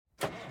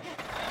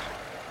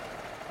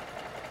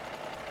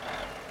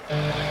This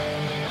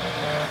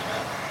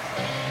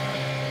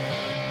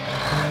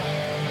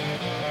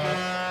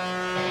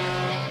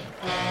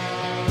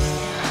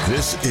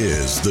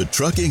is the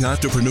Trucking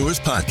Entrepreneurs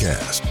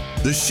Podcast,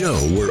 the show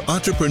where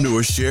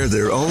entrepreneurs share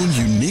their own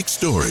unique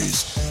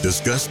stories,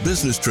 discuss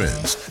business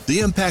trends,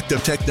 the impact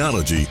of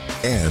technology,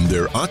 and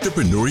their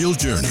entrepreneurial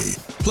journey,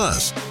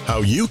 plus how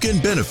you can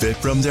benefit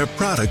from their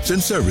products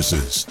and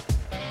services.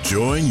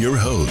 Join your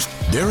host,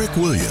 Derek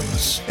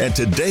Williams, and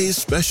today's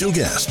special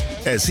guest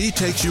as he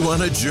takes you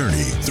on a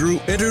journey through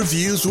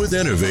interviews with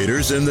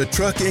innovators in the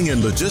trucking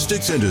and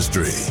logistics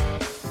industry.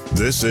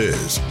 This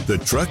is the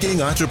Trucking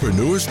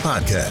Entrepreneurs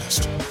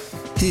Podcast.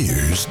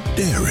 Here's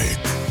Derek.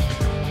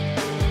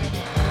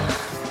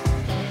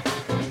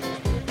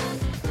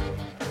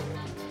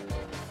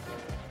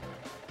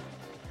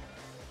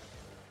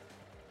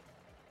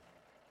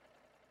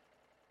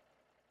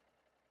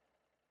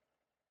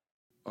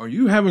 Are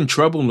you having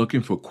trouble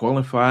looking for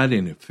qualified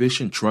and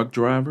efficient truck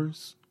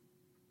drivers?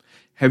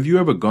 Have you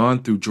ever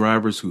gone through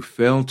drivers who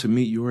failed to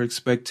meet your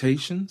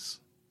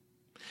expectations?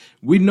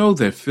 We know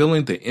that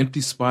filling the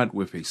empty spot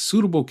with a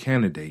suitable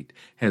candidate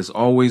has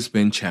always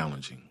been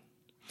challenging.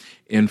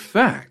 In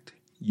fact,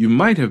 you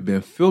might have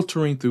been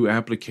filtering through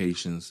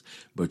applications,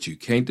 but you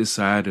can't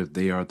decide if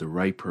they are the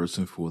right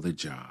person for the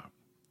job.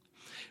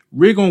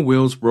 Rig on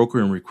Wheels Broker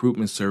and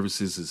Recruitment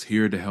Services is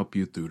here to help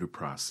you through the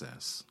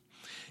process.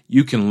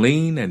 You can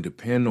lean and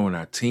depend on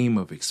our team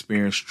of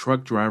experienced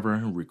truck driver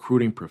and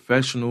recruiting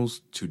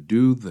professionals to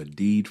do the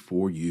deed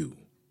for you.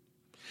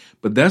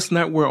 But that's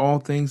not where all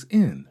things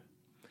end.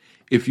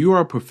 If you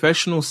are a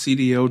professional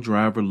CDL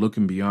driver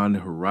looking beyond the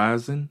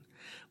horizon,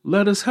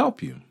 let us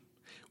help you.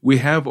 We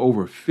have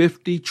over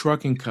 50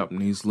 trucking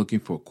companies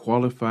looking for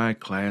qualified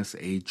Class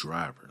A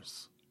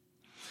drivers.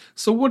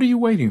 So what are you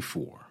waiting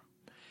for?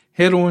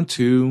 Head on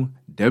to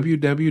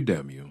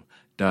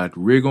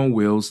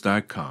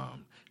www.rigonwheels.com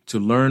to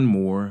learn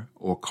more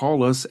or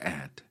call us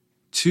at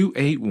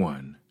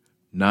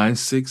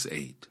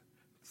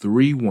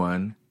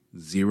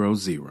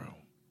 281-968-3100.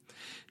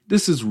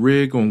 This is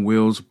Rig on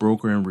Wheels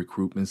Broker and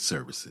Recruitment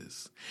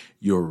Services,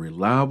 your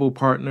reliable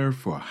partner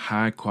for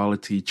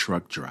high-quality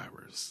truck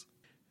drivers.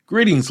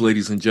 Greetings,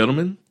 ladies and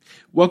gentlemen.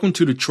 Welcome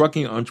to the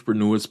Trucking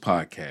Entrepreneurs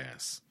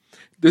Podcast.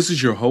 This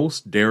is your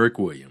host, Derek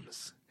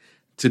Williams.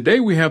 Today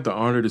we have the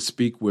honor to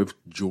speak with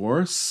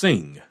Jora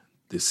Singh,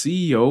 the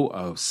CEO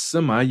of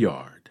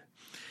Semiyard.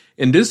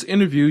 In this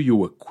interview, you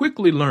will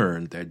quickly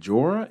learn that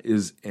Jora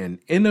is an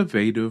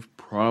innovative,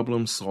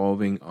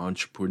 problem-solving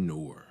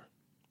entrepreneur.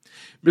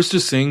 Mr.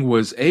 Singh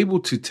was able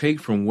to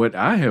take from what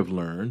I have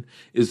learned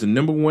is the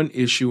number one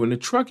issue in the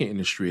trucking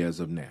industry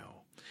as of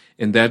now,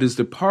 and that is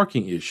the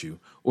parking issue,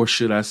 or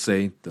should I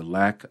say the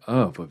lack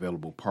of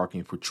available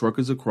parking for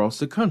truckers across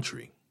the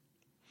country.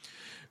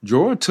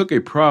 Jora took a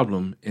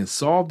problem and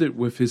solved it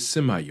with his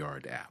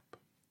Semiyard app.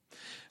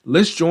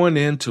 Let's join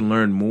in to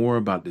learn more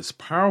about this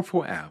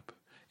powerful app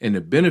and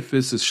the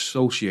benefits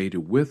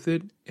associated with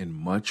it and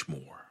much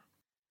more.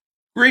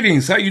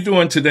 Greetings. How you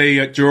doing today,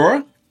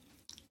 Jora?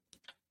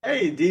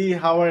 Hey, D,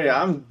 how are you?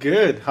 I'm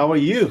good. How are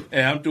you?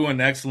 Hey, I'm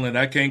doing excellent.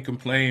 I can't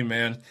complain,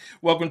 man.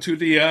 Welcome to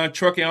the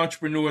Trucking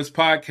Entrepreneurs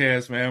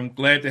Podcast, man. I'm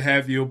glad to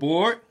have you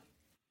aboard.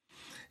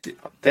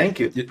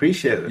 Thank you.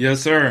 Appreciate it. Yes,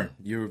 sir.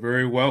 You're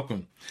very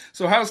welcome.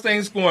 So how's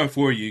things going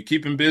for you?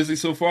 Keeping busy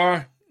so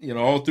far?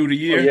 All through the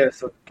year?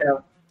 So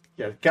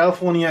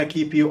California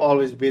keep you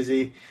always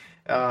busy.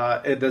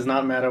 It does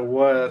not matter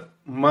what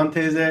month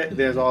is it.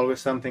 There's always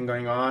something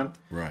going on.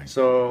 Right.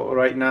 So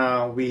right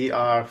now we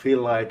feel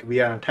like we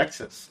are in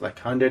Texas, like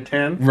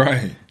 110.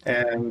 Right.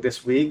 And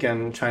this week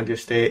and trying to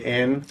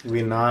stay in.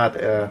 We not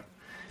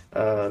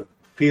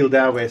feel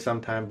that way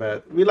sometimes,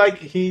 but we like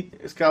heat.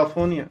 It's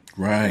California.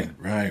 Right.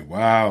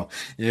 Wow.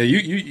 Yeah,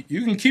 you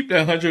can keep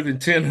that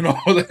 110 and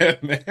all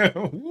that, man.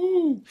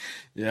 Woo.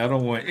 Yeah, I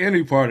don't want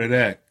any part of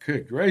that.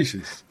 Good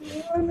gracious.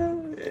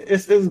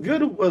 It's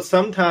good, but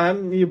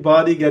sometimes your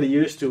body get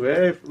used to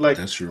it. Like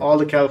all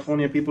the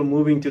California people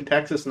moving to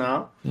Texas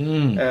now,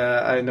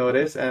 I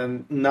noticed,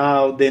 and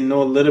now they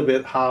know a little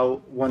bit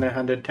how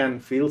 110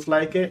 feels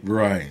like it.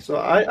 Right. So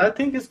I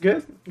think it's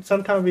good.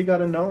 Sometimes we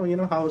gotta know,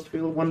 how it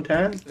feels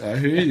 110. I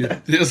hear you.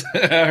 Yes,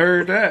 I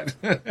heard that.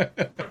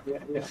 Yeah.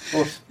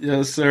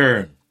 Yes,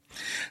 sir.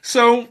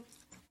 So,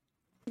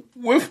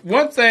 with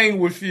one thing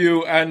with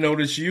you, I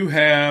noticed you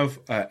have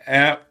an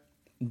app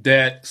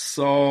that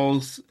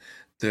solves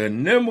the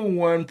number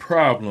one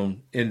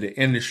problem in the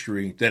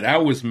industry that I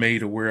was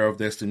made aware of.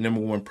 That's the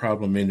number one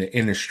problem in the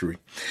industry.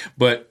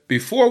 But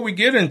before we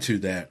get into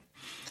that,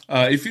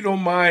 if you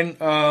don't mind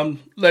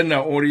letting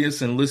our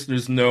audience and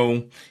listeners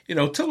know,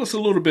 tell us a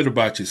little bit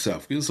about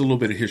yourself. Give us a little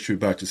bit of history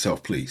about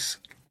yourself, please.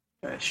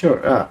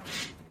 Sure.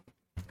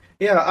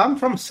 I'm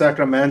from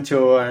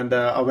Sacramento, and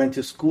I went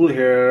to school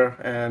here,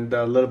 and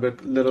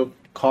little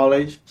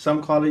college,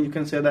 some college, you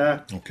can say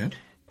that. Okay.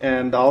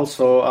 And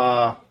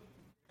also,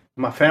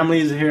 my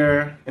family is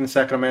here in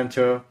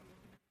Sacramento,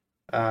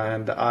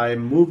 and I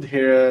moved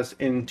here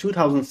in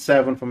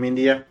 2007 from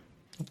India.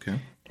 Okay.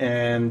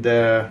 And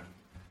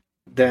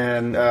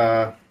then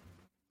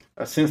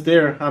since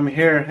there, I'm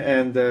here,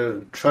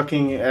 and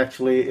trucking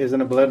actually is in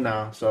the blood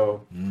now.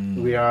 So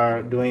we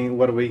are doing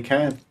what we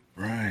can.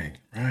 Right.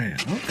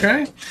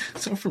 Okay.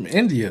 So from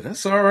India,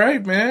 that's all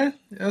right, man.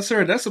 Yes,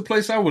 sir. That's a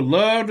place I would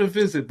love to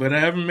visit, but I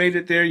haven't made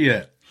it there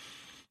yet.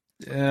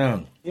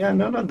 Yeah. Yeah,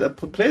 no, the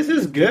place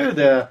is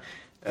good.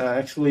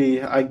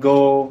 Actually, I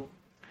go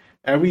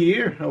every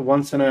year,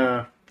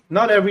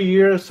 not every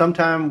year,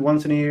 sometime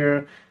once in a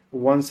year,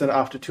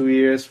 after 2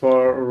 years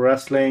for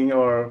wrestling,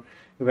 or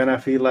when I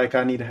feel like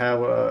I need to have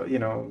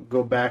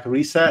go back,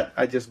 reset.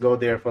 I just go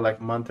there for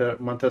like month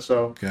or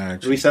so,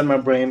 Gotcha. reset my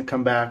brain,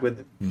 come back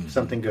with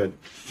something good.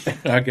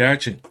 I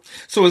got you.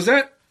 So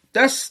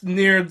that's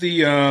near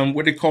the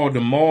what they call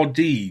the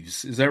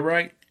Maldives? Is that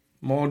right?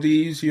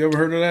 Maldives? You ever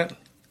heard of that?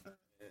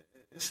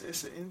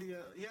 It's India,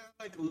 yeah,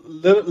 like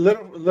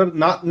little,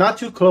 not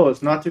too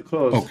close,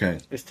 Okay.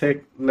 It's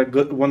take like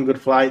one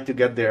good flight to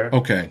get there.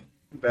 Okay.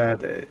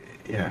 But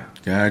yeah.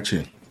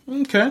 Gotcha.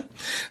 Okay.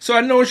 So I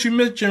noticed you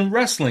mentioned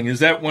wrestling. Is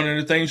that one of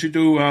the things you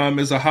do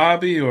as a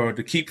hobby or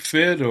to keep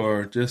fit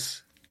or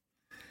just?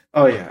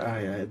 Oh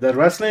yeah. The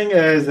wrestling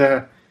is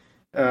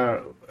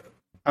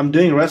I'm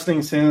doing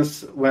wrestling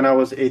since when I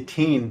was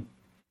 18.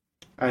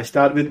 I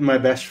started with my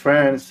best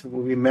friends.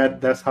 We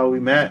met. That's how we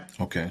met.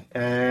 Okay.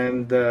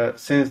 And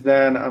since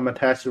then, I'm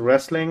attached to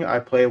wrestling. I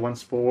play one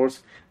sport.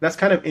 That's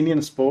kind of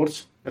Indian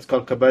sports. It's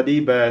called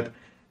kabaddi, but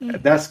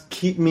that's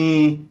keep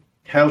me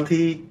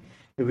healthy.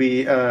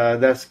 We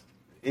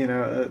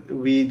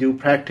we do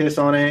practice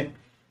on it.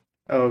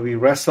 We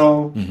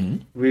wrestle.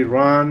 We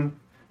run.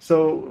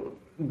 So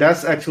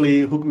that's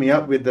actually hooked me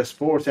up with the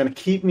sports and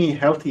keep me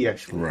healthy.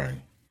 Actually, right.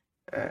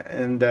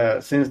 And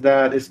since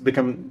that, it's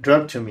become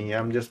drug to me.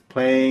 I'm just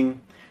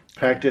playing,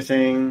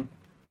 practicing,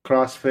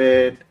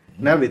 CrossFit,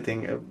 and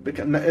everything.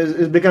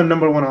 It's become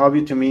number one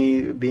hobby to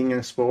me, being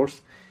in sports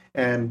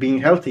and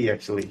being healthy,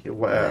 actually.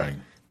 Right.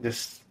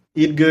 Just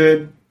eat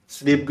good,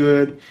 sleep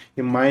good,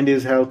 your mind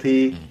is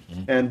healthy,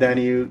 and then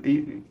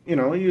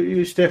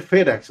you stay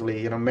fit,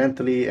 actually,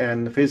 mentally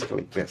and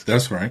physically. Basically.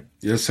 That's right.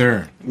 Yes,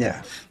 sir.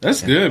 Yeah.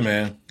 That's good,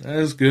 man. That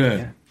is good.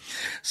 Yeah.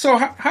 So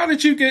how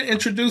did you get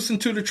introduced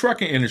into the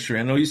trucking industry?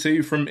 I know you say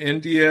you're from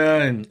India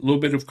and a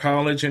little bit of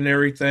college and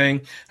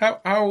everything.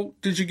 How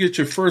did you get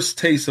your first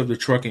taste of the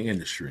trucking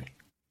industry?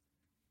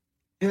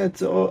 Yeah,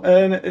 it's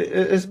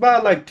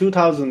about like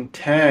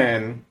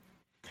 2010.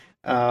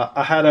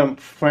 I had a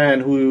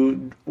friend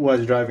who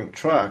was driving a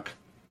truck,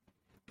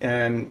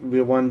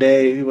 and one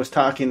day he was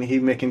talking. He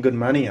making good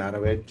money out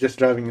of it, just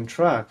driving a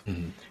truck.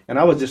 And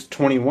I was just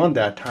 21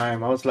 that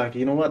time. I was like,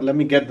 you know what? Let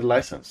me get the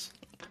license.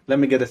 Let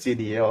me get a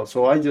CDL.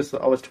 So I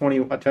was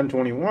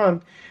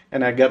 21,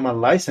 and I got my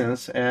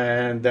license,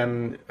 and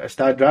then I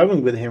started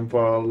driving with him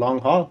for a long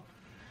haul.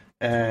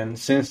 And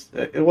since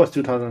it was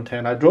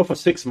 2010, I drove for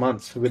 6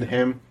 months with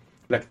him,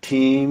 like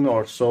team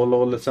or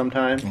solo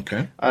sometimes.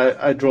 Okay.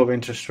 I drove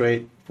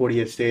interstate,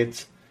 48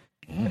 states,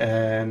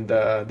 and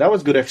that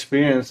was good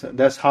experience.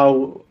 That's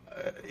how,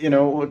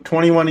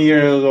 21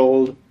 years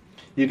old,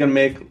 you can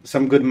make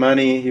some good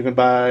money. You can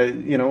buy,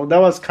 that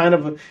was kind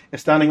of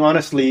standing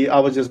honestly. I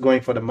was just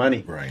going for the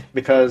money, right?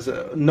 Because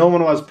no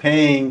one was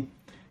paying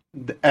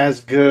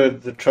as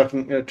good the truck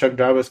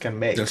drivers can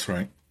make. That's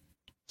right.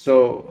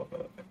 So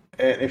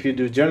if you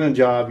do general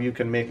job, you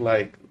can make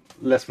like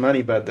less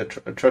money, but the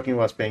trucking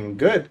was paying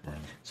good. Right.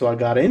 So I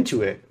got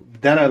into it.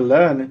 Then I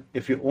learned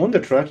if you own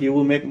the truck, you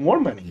will make more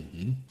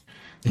money.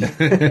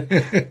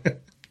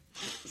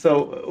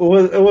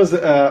 So it was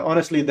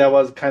honestly, that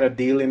was kind of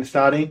deal in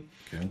starting.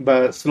 Okay.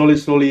 But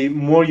slowly,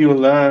 more you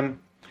learn,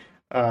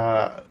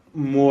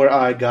 more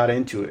I got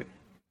into it.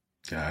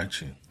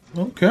 Gotcha.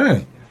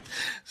 Okay.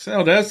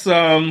 So that's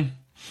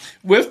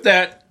with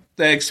that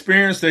the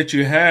experience that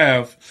you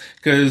have,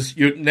 because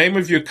your name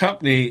of your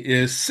company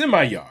is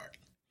Semiyard.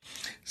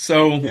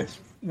 So yes.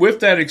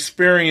 With that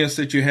experience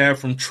that you have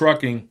from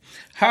trucking,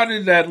 how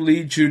did that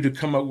lead you to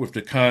come up with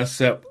the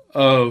concept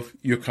of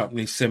your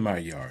company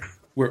Semiyard?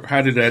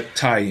 How did that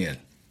tie in?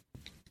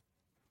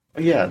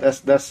 Yeah,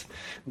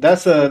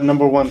 that's a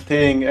number one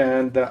thing,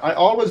 and I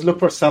always look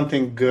for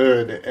something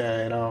good.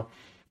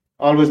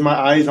 Always my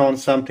eyes on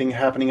something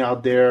happening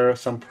out there,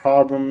 some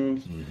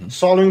problems,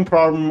 solving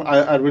problem.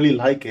 I really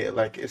like it.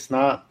 Like it's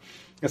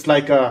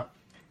like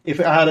if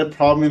I had a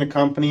problem in a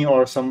company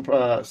or some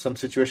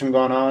situation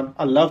going on,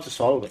 I love to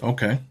solve it.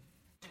 Okay.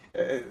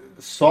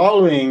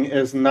 Solving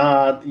is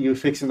not you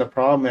fixing the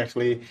problem.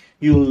 Actually,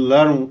 you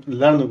learn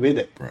with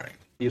it. Right.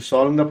 You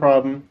solving the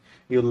problem,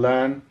 you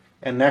learn.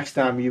 And next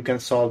time you can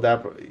solve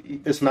that.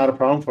 It's not a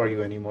problem for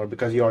you anymore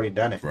because you already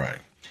done it. Right.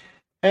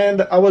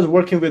 And I was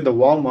working with the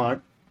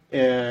Walmart,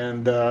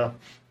 and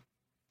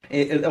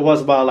it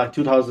was about like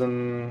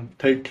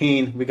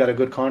 2013. We got a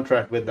good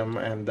contract with them,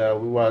 and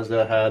we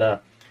had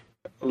a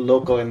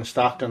local in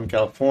Stockton,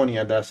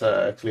 California. That's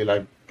actually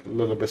like a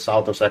little bit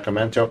south of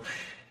Sacramento.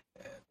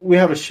 We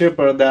have a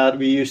shipper that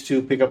we used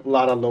to pick up a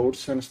lot of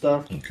loads and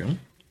stuff. Okay.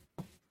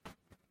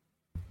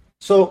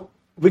 So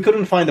we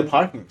couldn't find the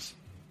parkings.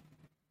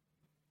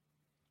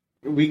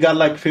 we got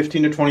like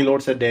 15 to 20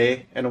 loads a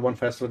day in one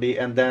facility,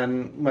 and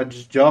then my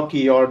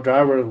jockey or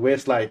driver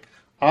wastes like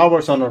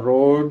hours on the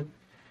road,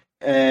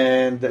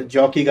 and the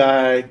jockey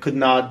guy could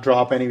not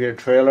drop anywhere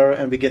trailer,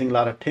 and we're getting a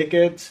lot of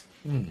tickets.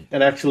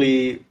 And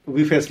actually,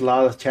 we faced a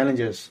lot of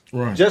challenges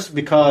just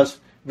because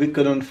we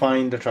couldn't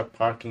find the truck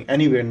parking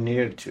anywhere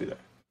near to that.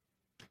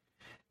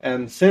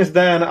 And since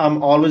then,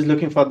 I'm always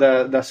looking for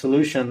the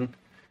solution.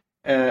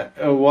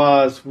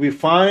 Was we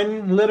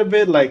find a little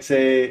bit, like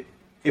say,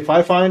 if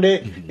I find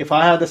it, if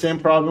I had the same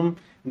problem,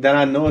 then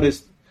I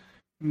noticed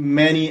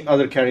many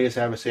other carriers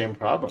have the same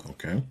problem.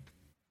 Okay.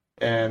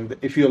 And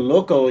if you're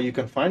local, you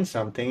can find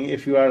something.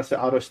 If you are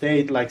out of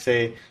state, like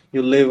say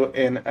you live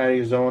in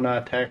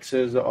Arizona,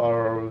 Texas,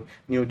 or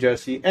New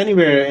Jersey,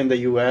 anywhere in the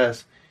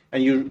U.S.,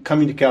 and you're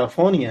coming to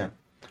California,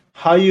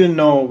 how you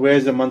know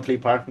where's the monthly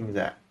parking is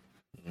at?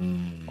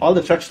 All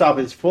the truck stop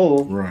is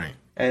full. Right.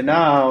 And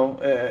now,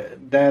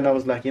 then I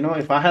was like,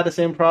 if I had the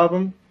same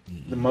problem,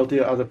 the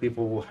multi other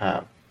people will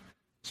have.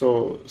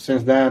 So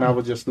since then, I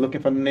was just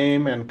looking for the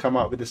name and come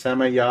up with the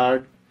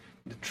Semiyard,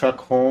 the truck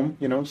home.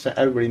 So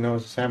everybody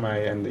knows Semi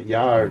and the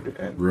yard,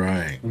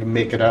 and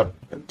make it up,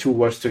 two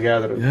words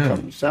together,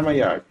 become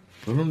Semiyard.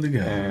 Put them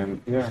together.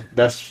 And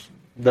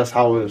that's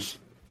how it is.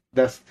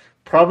 That's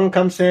problem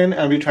comes in,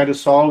 and we try to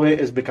solve it.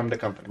 Is become the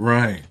company.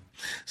 Right.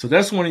 So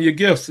that's one of your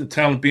gifts, the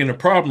talent, being a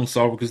problem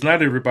solver, because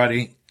not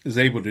everybody is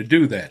able to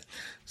do that.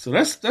 So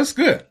that's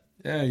good.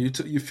 Yeah,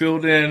 you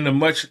filled in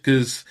much,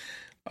 because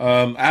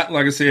like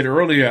I said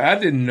earlier, I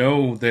didn't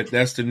know that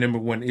that's the number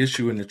one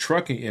issue in the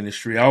trucking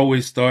industry. I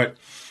always thought,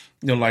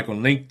 like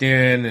on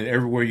LinkedIn and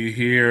everywhere you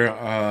hear,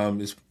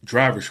 is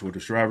driver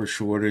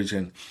shortage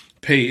and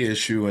pay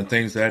issue and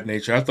things of that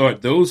nature. I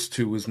thought those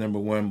two was number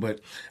one, but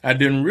I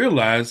didn't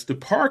realize the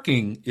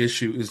parking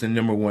issue is the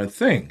number one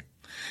thing.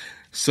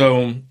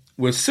 So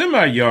with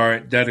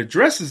Semiyard, that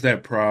addresses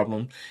that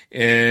problem.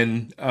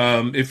 And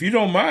if you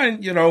don't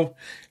mind,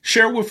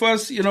 share with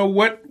us,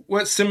 what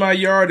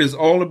Semiyard is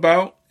all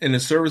about and the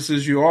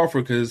services you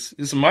offer, because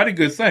it's a mighty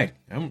good thing.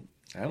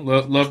 I'd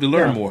love to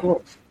learn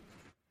more.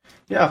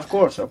 Of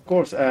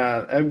course.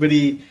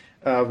 Everybody,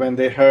 when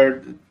they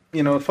heard,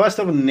 first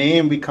of all,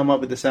 name, we come up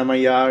with the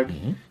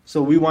Semiyard.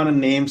 So we want to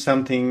name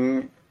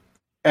something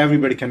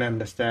everybody can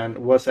understand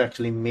what's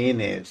actually main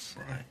is.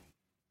 Right.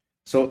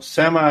 So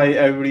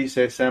everybody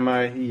says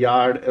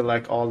Semi-yard,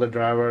 like all the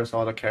drivers,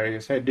 all the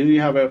carriers. Hey, do you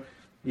have a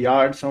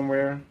yard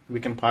somewhere we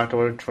can park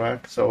our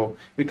truck? So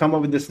we come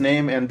up with this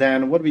name, and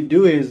then what we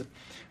do is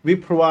we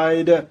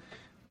provide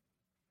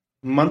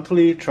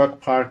monthly truck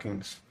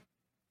parkings.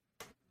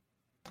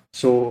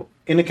 So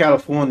in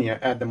California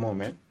at the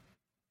moment,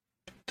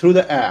 through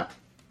the app,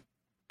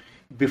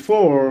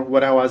 before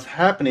what was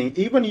happening,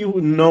 even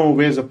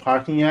where's the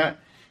parking at,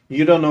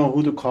 you don't know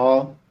who to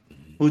call,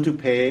 who to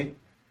pay,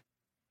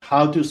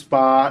 how to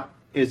spot,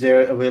 is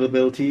there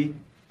availability,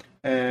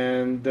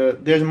 and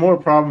there's more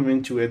problem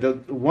into it. The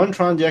one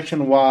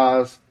transaction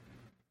was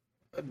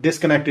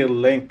disconnected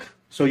link,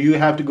 so you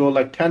have to go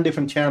like 10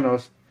 different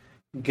channels,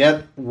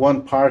 get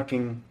one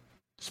parking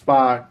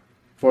spot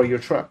for your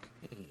truck.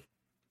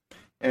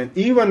 And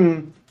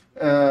even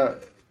the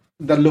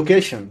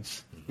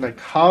locations, like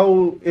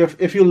how,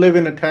 if you live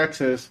in a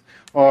Texas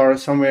or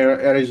somewhere,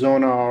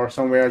 Arizona or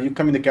somewhere, you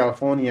come into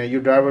California,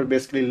 your driver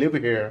basically live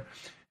here.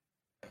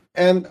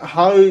 And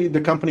how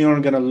the company owner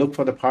going to look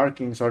for the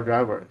parkings or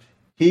drivers?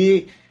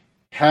 He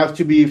have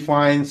to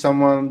find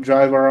someone,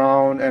 drive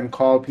around and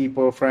call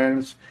people,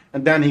 friends,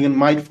 and then he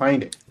might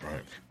find it.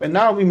 Right. But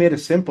now we made it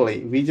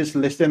simply. We just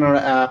list in our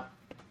app.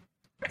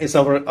 It's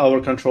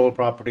our control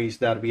properties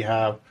that we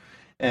have,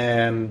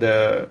 and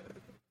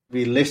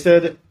we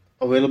listed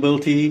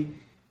availability.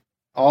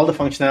 All the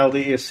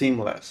functionality is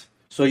seamless,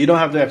 so you don't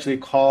have to actually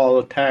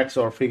call, text,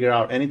 or figure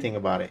out anything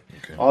about it.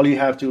 Okay. All you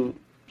have to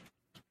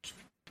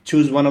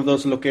choose one of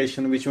those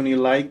locations, which one you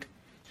like.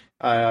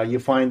 You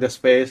find the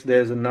space.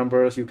 There's the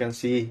numbers. You can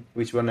see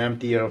which one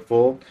empty or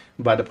full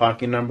by the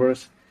parking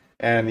numbers,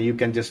 and you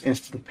can just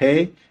instant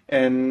pay,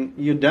 and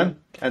you're done.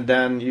 And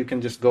then you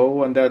can just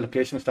go on that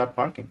location and start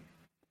parking.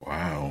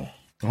 Wow.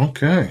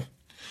 Okay.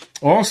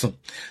 Awesome.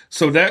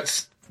 So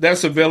that's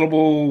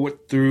available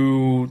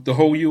through the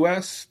whole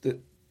U.S.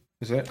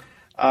 Is that?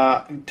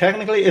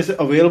 Technically, it's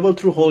available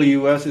through whole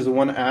U.S. is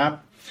one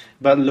app.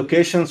 But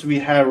locations we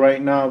have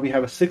right now, we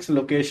have 6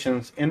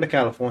 locations in the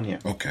California.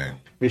 Okay.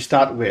 We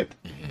start with.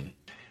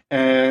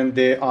 And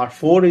there are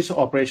 4 is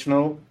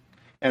operational,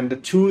 and the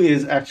 2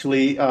 is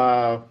actually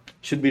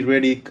should be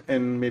ready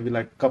in maybe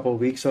like a couple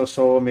of weeks or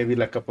so, maybe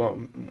like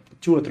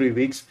 2 or 3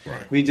 weeks.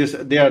 Right.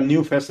 They are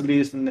new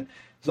facilities, and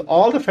so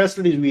all the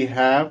facilities we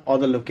have, all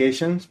the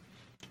locations,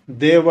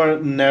 they were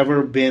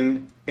never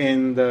been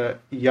in the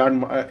yard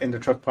in the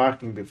truck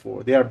parking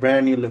before. They are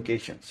brand new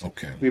locations.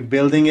 Okay. We're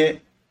building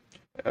it.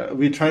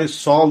 We're trying to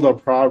solve the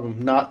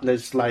problem, not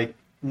just like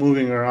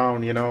moving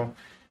around,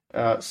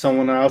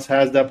 someone else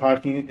has that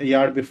parking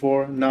yard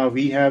before, now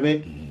we have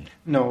it.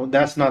 No,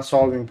 that's not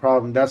solving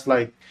problem. That's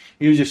like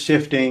you're just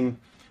shifting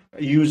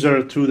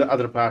user through the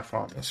other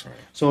platform. That's right.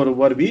 So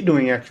what we're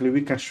doing actually,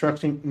 we're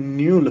constructing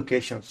new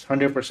locations,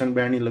 100%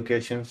 brand new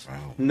locations,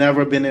 Wow.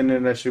 never been in the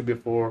industry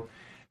before,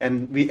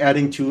 and we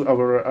adding to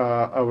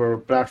our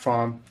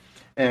platform,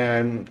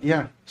 and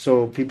yeah,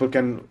 so people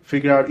can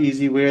figure out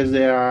easy where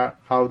they are,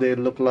 how they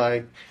look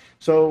like.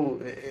 So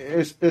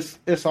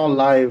it's all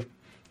live,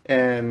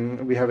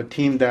 and we have a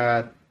team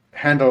that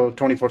handle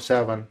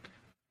 24/7,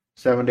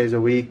 7 days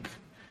a week.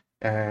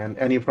 And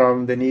any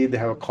problem they need, they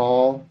have a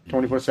call,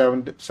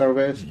 24/7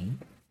 service.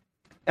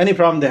 Any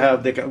problem they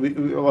have,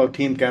 our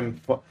team can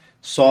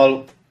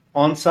solve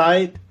on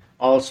site,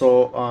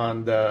 also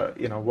on the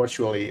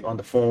virtually on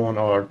the phone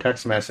or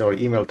text message or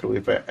email through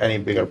if any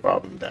bigger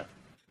problem there.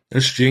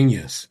 That's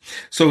genius.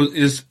 So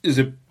is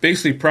it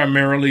basically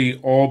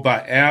primarily all by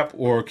app,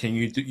 or can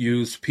you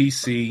use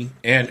PC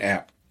and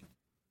app?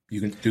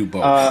 You can do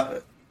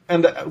both.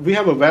 And we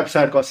have a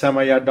website called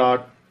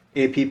Semiyard.app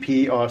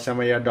or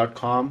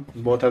Semiyard.com.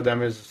 Both of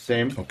them is the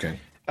same. Okay.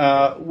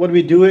 What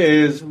we do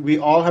is we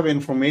all have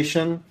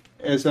information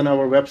is on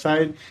our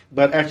website,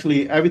 but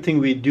actually everything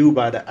we do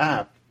by the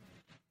app,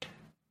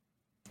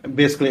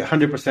 basically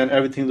 100%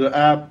 everything the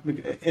app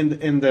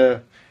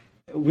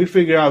we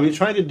figure out we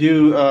try to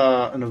do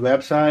on a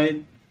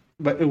website,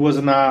 but it was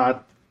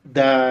not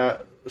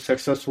that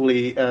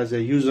successfully as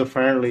a user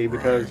friendly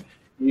because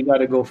you got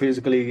to go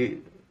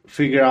physically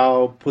figure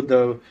out, put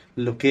the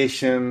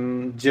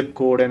location, zip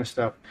code and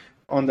stuff.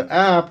 On the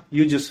app,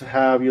 you just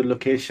have your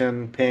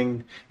location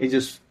ping. It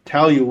just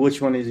tell you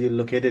which one is you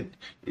located.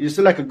 It's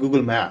like a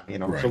Google map,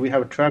 So we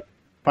have a truck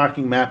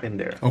parking map in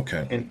there.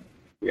 Okay.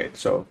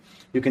 So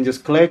you can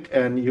just click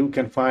and you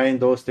can find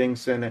those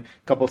things in a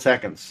couple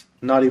seconds,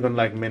 not even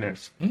like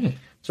minutes.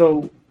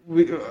 So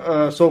we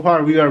so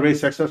far we are very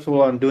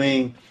successful on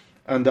doing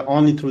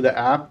only through the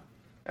app.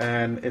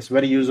 And it's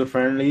very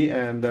user-friendly,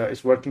 and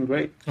it's working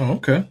great. Oh,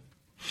 okay.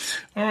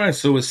 All right.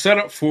 So it's set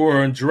up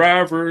for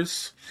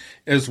drivers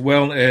as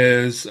well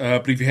as, I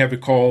believe you have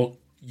it called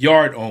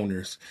yard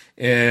owners.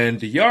 And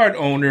the yard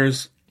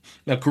owners,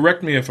 now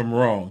correct me if I'm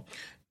wrong,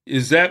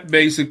 is that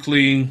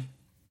basically,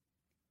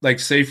 like,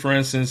 say, for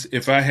instance,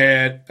 if I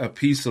had a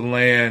piece of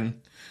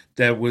land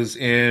that was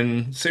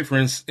in, say, for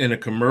instance, in a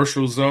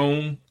commercial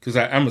zone, because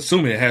I'm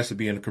assuming it has to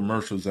be in a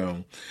commercial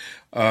zone,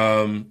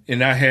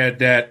 and I had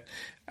that,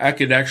 I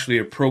could actually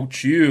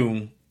approach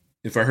you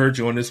if I heard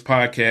you on this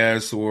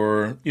podcast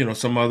or,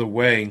 some other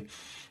way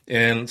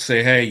and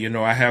say, hey,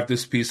 I have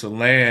this piece of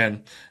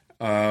land.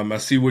 I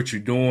see what you're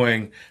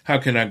doing. How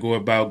can I go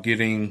about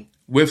getting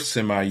with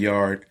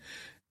Semiyard?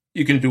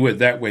 You can do it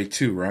that way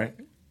too, right?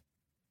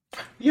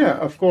 Yeah,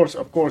 of course.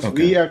 Okay.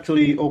 We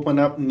actually open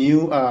up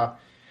new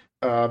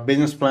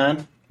business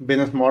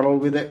model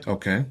with it.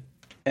 Okay.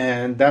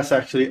 And that's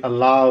actually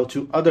allowed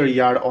to other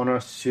yard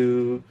owners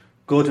to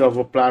go to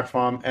our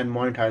platform and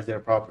monetize their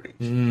properties.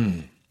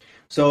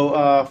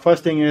 So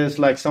first thing is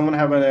like someone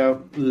having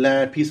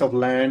a piece of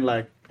land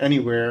like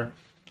anywhere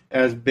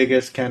as big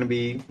as can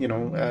be,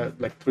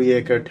 like 3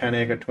 acre, 10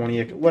 acre, 20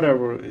 acre,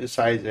 whatever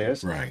size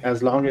is,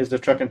 as long as the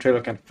truck and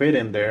trailer can fit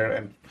in there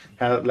and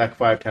have like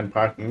 5-10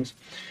 parkings.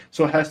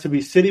 So it has to be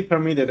city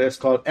permitted. It's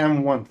called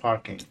M1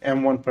 parking,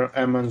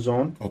 M1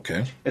 zone.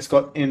 Okay. It's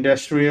called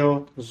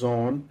industrial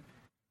zone,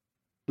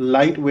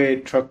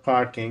 lightweight truck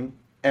parking,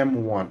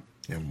 M1.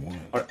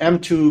 Or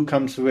M2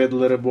 comes with a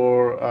little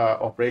more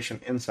operation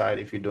inside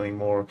if you're doing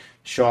more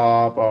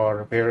shop or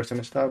repairs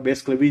and stuff.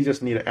 Basically, we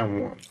just need an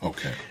M1.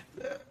 Okay.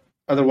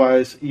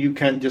 Otherwise, you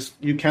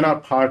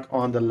cannot park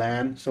on the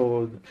land.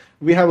 So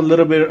we have a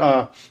little bit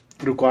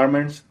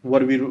requirements.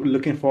 What we're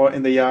looking for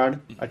in the yard,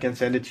 I can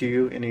send it to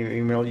you in your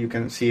email. You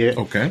can see it.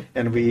 Okay.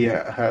 And we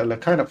have a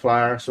kind of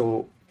flyer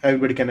so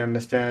everybody can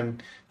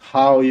understand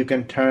how you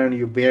can turn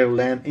your bare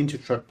land into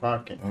truck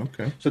parking.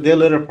 Okay. So they're a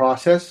little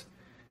process.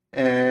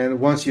 And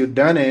once you've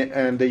done it,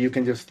 and you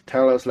can just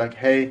tell us like,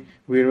 hey,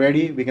 we're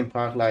ready. We can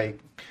park like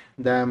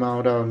the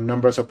amount of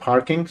numbers of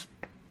parkings.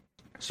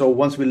 So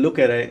once we look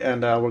at it,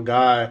 and our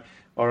guy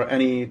or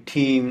any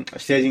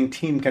staging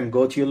team can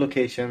go to your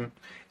location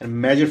and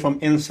measure from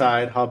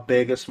inside how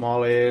big or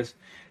small it is,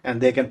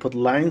 and they can put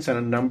lines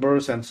and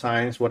numbers and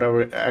signs,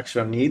 whatever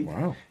extra need,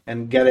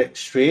 and get it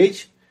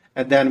straight.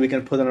 And then we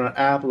can put it on an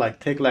app,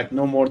 take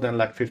no more than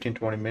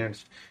 15-20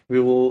 minutes. We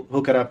will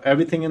hook it up,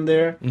 everything in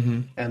there.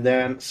 And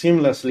then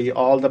seamlessly,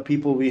 all the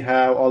people we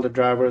have, all the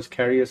drivers,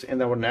 carriers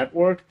in our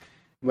network,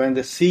 when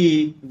they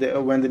see,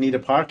 when they need a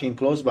parking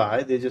close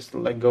by, they just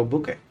go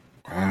book it.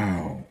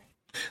 Wow.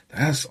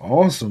 That's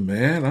awesome,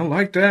 man. I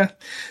like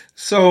that.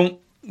 So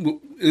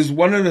is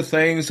one of the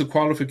things, the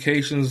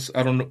qualifications,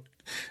 I don't know,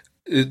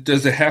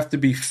 does it have to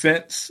be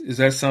fence? Is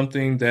that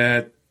something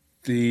that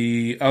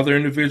the other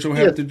individual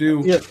have to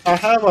do? Yes, I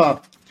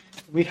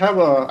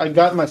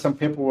got some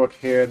paperwork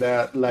here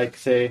that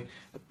say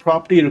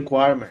property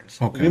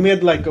requirements. Okay. We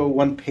made a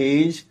one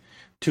page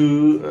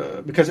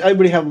to because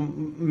everybody have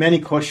many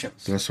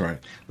questions. That's right.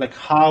 Like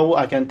how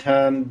I can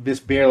turn this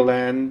bare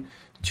land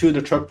to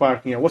the truck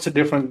parking. What's the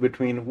difference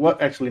between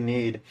what actually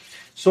need?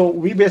 So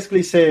we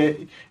basically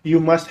say you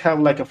must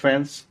have a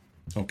fence.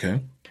 Okay.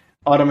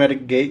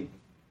 automatic gate,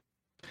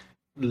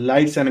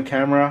 lights and a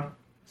camera,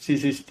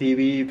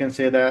 CCTV, you can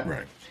say that.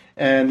 Right.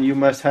 And you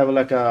must have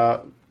like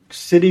a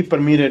city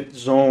permitted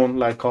zone,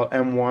 like called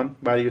M1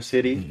 by your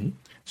city. Mm-hmm.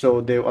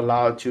 So they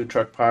allow to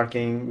truck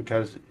parking,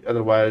 because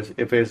otherwise,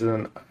 if it's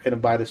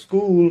by the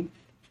school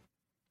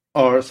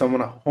or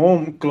someone at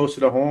home, close to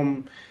the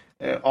home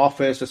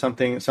office or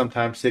something,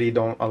 sometimes city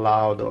don't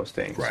allow those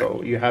things. Right.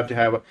 So you have to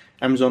have a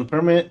M zone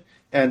permit,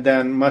 and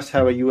then must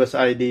have a US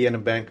ID and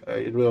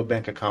a real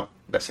bank account.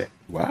 That's it.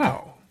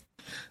 Wow.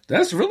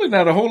 That's really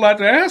not a whole lot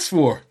to ask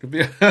for.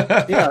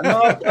 Yeah,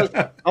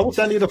 no, I will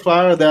send you the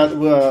flyer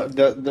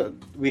that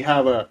we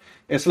have.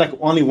 It's like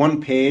only one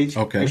page.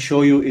 Okay. To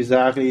show you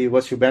exactly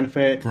what's your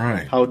benefit,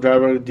 Right. how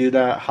driver do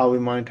that, how we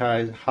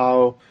monetize,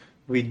 how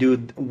we do,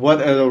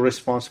 what are the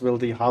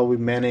responsibility, how we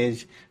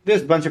manage.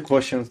 There's a bunch of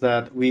questions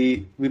that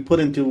we put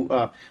into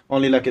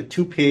only like a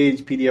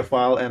 2-page PDF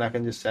file, and I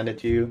can just send it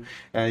to you,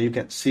 and you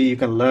can see, you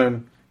can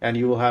learn. And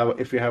you will have,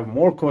 if you have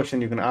more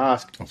questions, you can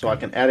ask, so I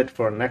can add it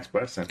for the next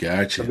person.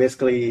 Gotcha. So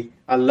basically,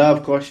 I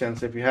love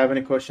questions. If you have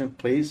any question,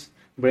 please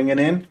bring it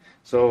in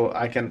so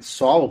I can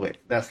solve it.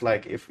 That's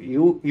like, if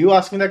you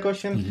ask me that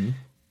question, Mm-hmm.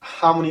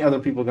 how many other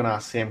people gonna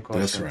ask the same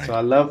question? That's right. So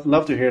I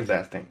love to hear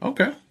that thing.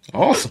 Okay.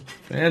 Awesome.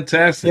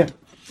 Fantastic. Yeah.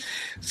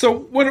 So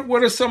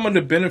what are some of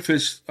the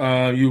benefits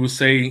you would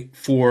say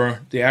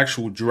for the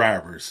actual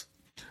drivers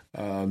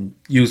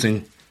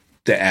using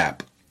the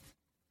app?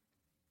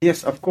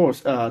 Yes, of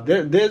course.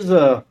 There's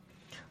a,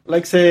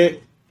 like, say,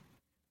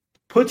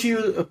 put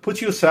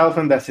yourself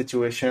in that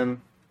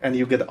situation, and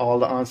you get all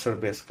the answer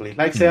basically.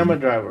 Like, say, I'm a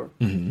driver.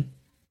 Mm-hmm.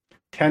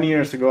 10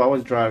 years ago, I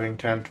was driving.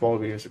 10,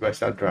 12 years ago, I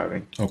started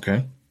driving.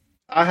 Okay.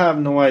 I have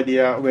no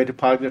idea where to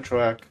park the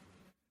truck,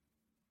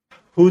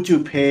 who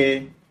to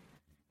pay,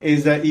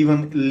 is that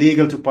even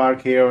legal to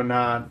park here or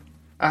not.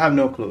 I have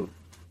no clue.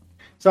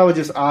 So I was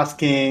just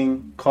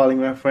asking, calling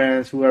my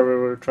friends, whoever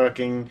were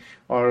trucking,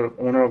 or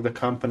owner of the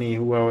company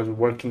who I was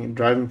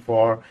driving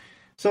for.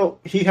 So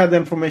he had the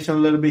information a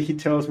little bit. He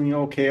tells me,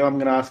 okay, I'm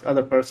going to ask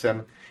other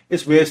person.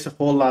 It's waste a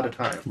whole lot of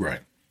time. Right.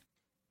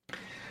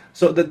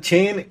 So the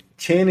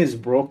chain is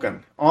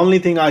broken. Only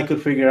thing I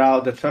could figure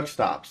out, the truck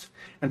stops.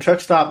 And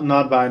truck stop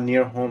not by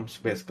near homes,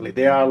 basically.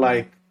 They are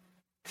like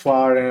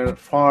far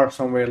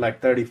somewhere,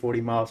 like 30, 40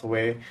 miles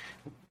away.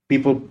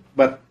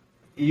 But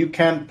you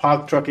can't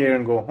park truck here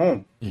and go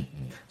home.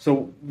 Mm-hmm.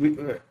 So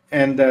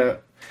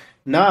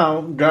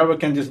now driver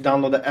can just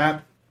download the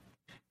app,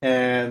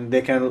 and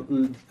they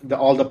can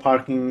all the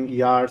parking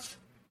yards.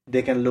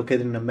 They can look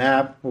it in the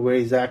map where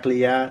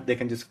exactly at. They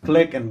can just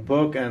click and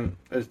book, and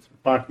a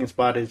parking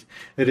spot is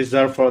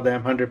reserved for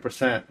them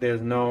 100%.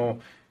 There's no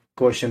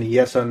question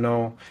yes or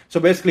no. So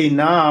basically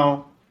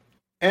now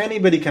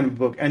anybody can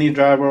book, any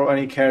driver or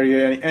any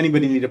carrier,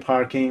 anybody need a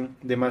parking.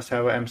 They must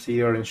have an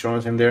MC or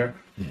insurance in there,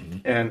 mm-hmm.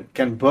 and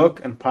can book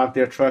and park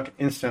their truck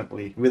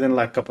instantly within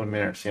like a couple of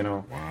minutes,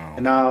 Wow.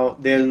 And now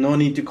there's no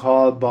need to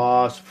call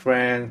boss,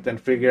 friends, and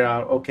figure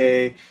out,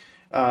 okay,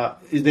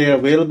 is there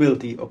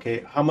availability?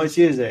 Okay, how much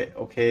is it?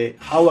 Okay,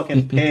 how I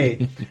can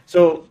pay?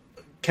 So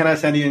can I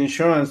send you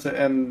insurance?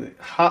 And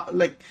how,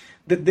 like,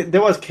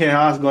 there was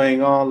chaos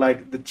going on.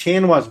 Like, the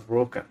chain was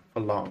broken for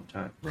a long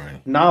time.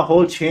 Right. Now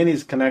whole chain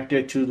is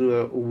connected to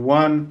the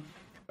one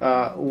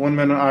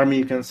man army,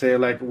 you can say,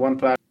 like one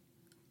platform.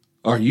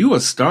 Are you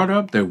a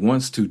startup that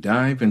wants to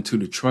dive into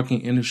the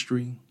trucking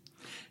industry?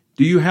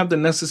 Do you have the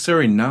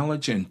necessary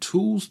knowledge and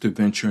tools to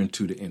venture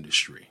into the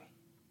industry?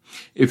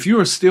 If you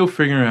are still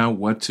figuring out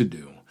what to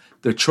do,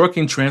 the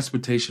Trucking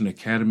Transportation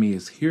Academy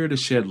is here to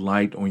shed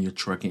light on your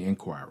trucking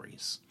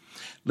inquiries.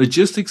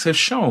 Logistics has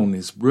shown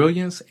its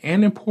brilliance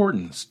and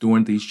importance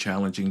during these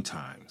challenging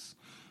times.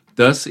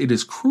 Thus, it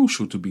is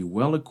crucial to be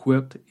well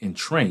equipped and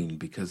trained,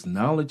 because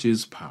knowledge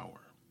is power.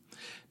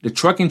 The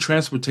Trucking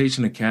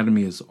Transportation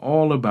Academy is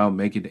all about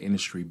making the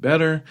industry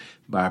better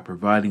by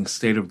providing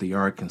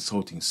state-of-the-art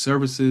consulting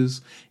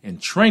services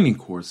and training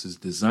courses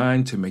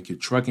designed to make your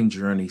trucking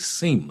journey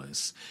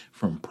seamless,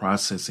 from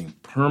processing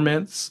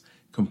permits,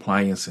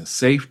 compliance and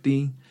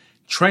safety,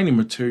 training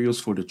materials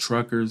for the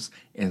truckers,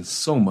 and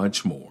so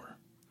much more.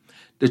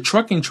 The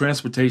Trucking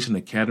Transportation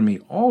Academy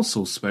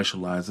also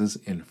specializes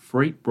in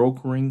freight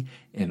brokering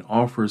and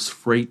offers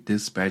freight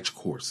dispatch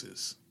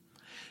courses.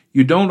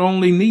 You don't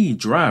only need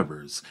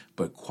drivers,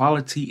 but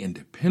quality and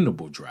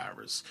dependable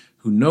drivers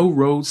who know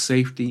road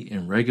safety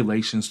and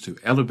regulations to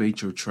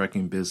elevate your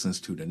trucking business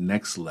to the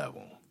next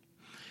level.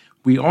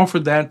 We offer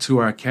that to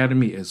our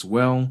academy as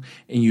well,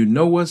 and you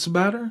know what's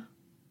better?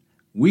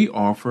 We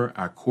offer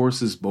our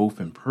courses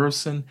both in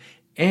person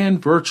and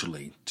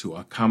virtually to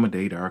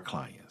accommodate our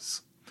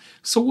clients.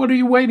 So what are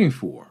you waiting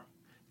for?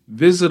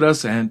 Visit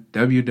us at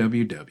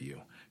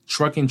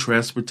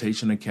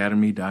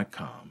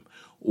www.truckingtransportationacademy.com.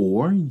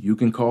 Or you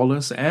can call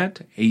us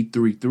at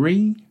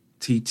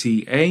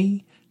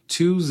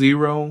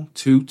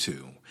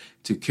 833-TTA-2022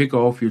 to kick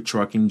off your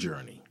trucking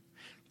journey.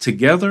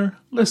 Together,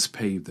 let's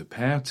pave the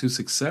path to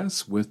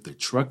success with the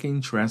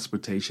Trucking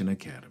Transportation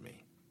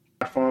Academy.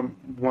 platform,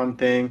 one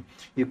thing.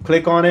 You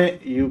click on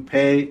it, you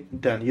pay,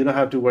 done. You don't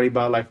have to worry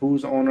about like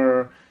who's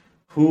owner,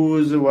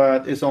 who's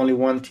what. It's only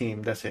one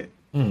team. That's it.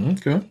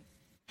 Okay.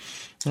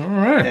 All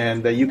right.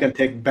 And you can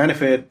take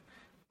benefit.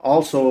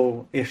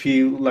 Also, if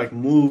you like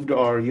moved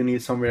or you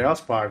need somewhere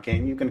else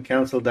parking, you can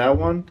cancel that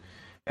one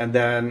and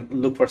then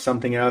look for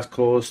something else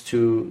close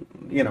to,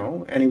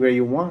 anywhere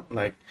you want.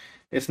 Like,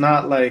 it's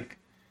not like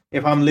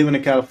if I'm living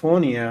in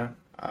California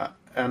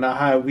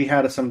and we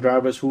had some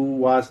drivers who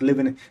was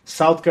living in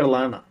South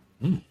Carolina.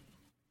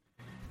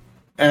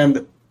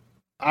 And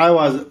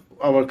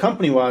our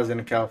company was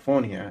in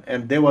California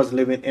and they was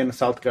living in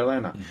South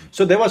Carolina.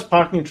 So there was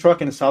parking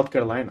truck in South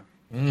Carolina,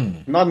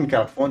 not in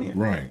California.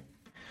 Right.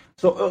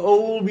 So it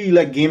will be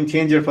like game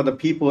changer for the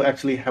people who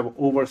actually have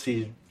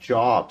overseas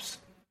jobs,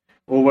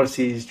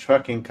 overseas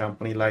trucking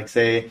company, like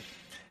say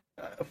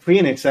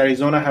Phoenix,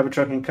 Arizona have a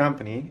trucking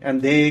company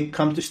and they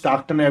come to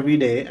Stockton every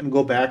day and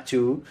go back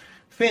to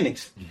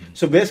Phoenix.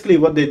 So basically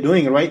what they're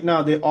doing right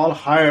now, they all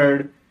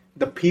hired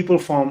the people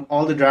from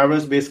all the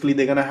drivers basically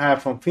they're going to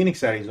have from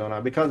Phoenix, Arizona,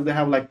 because they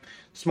have like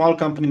small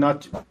company,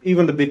 not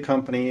even the big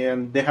company,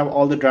 and they have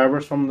all the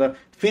drivers from the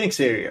Phoenix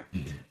area.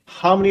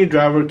 How many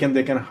drivers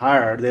they can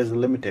hire? There's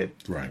limited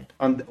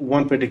on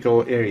one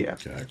particular area.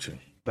 Gotcha.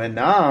 But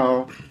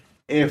now,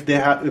 if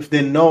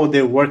they know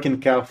they work in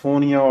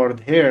California or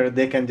here,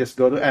 they can just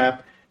go to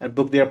app and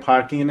book their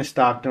parking in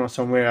Stockton or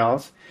somewhere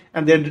else,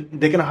 and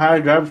they can hire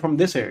a driver from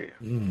this area.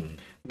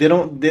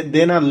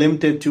 They're not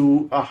limited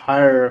to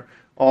hire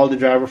all the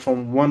driver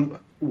from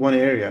one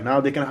area. Now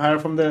they can hire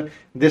from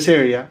this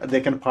area. They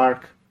can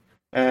park,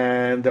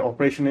 and the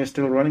operation is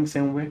still running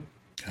same way.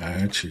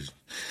 Gotcha.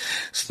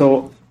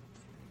 So.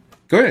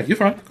 Go ahead. You're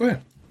fine. Go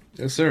ahead.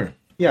 Yes, sir.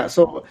 Yeah.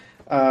 So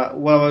what I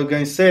was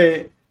going to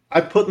say, I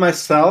put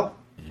myself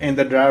in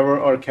the driver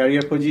or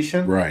carrier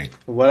position. Right.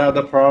 What are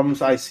the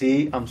problems I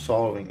see? I'm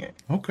solving it.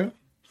 Okay.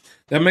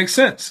 That makes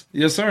sense.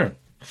 Yes, sir.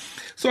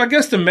 So I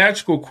guess the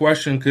magical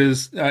question,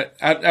 because I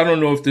don't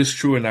know if this is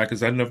true or not,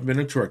 because I've never been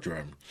a truck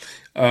driver.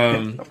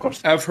 Of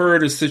course. I've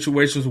heard of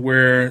situations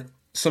where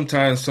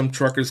sometimes some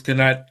truckers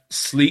cannot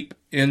sleep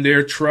in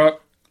their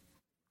truck,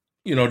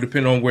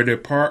 depending on where they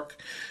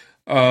park.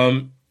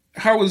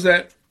 How is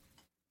that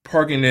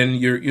parking in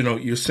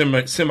your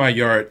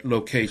semi-yard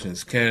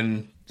locations?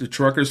 Can the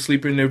truckers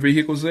sleep in their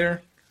vehicles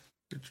there?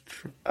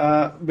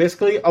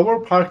 Basically, our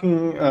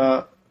parking,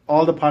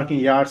 all the parking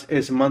yards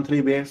is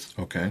monthly based.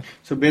 Okay.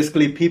 So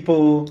basically,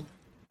 people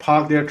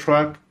park their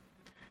truck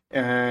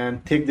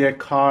and take their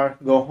car,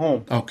 go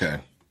home. Okay.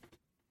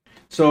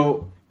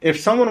 So if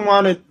someone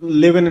wanted to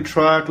live in a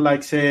truck,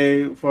 like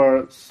say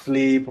for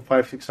sleep for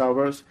 5-6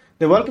 hours,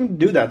 they're welcome to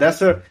do that.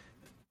 That's a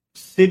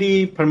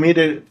city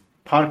permitted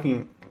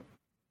parking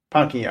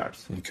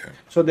yards. Okay.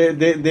 So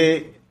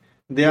they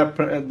have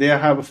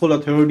a full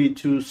authority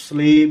to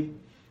sleep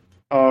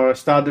or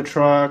start the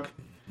truck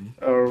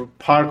or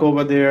park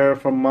over there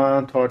for a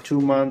month or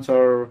 2 months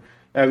or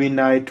every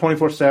night,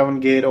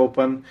 24/7 gate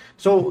open.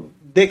 So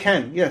they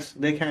can, yes,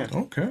 they can.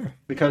 Okay.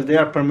 Because they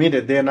are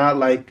permitted. They're not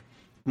like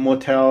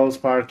motels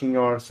parking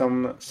or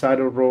some side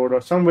of road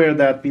or somewhere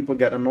that people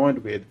get annoyed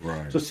with.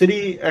 Right. So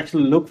city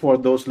actually look for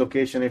those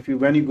locations.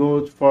 When you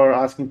go for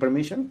asking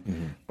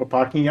permission for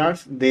parking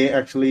yards, they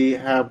actually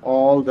have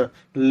all the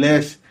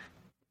list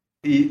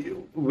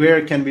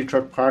where can be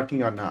truck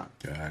parking or not.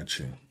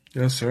 Gotcha.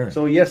 Yes, sir.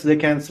 So yes, they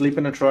can sleep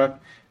in a truck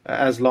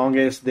as long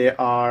as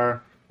there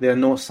are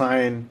no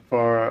sign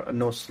for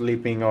no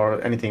sleeping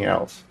or anything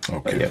else.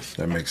 Okay, yes.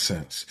 That makes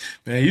sense.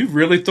 Man, you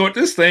really thought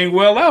this thing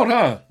well out,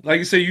 huh? Like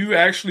you say, you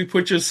actually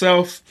put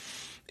yourself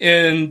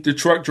in the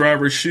truck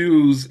driver's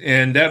shoes,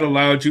 and that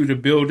allowed you to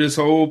build this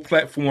whole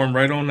platform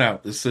right on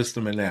out, the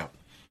system and out.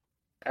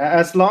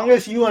 As long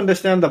as you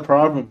understand the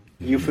problem,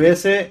 you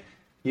face it,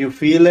 you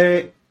feel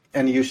it,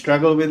 and you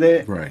struggle with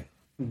it, right?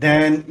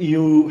 Then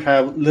you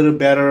have a little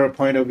better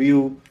point of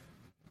view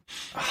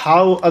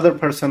how other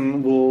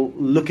person will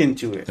look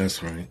into it.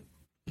 That's right.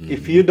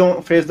 If you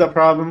don't face the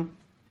problem,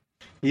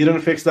 you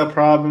don't fix the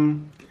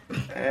problem.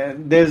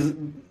 And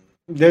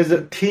there's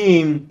a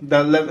team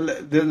that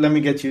let me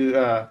get you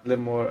a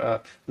little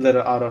more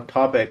little out of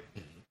topic.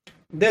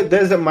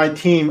 There's my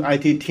team,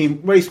 IT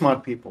team, very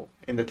smart people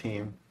in the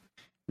team.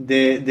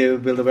 They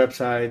build a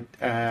website,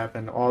 app,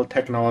 and all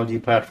technology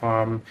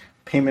platform,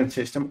 payment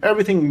system,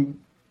 everything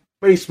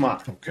very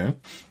smart. Okay.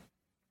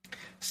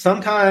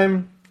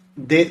 Sometimes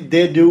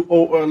they do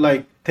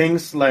like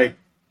things like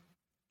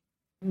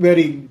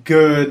very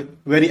good,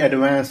 very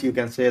advanced. You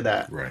can say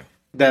that. Right.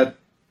 That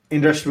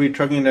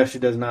trucking industry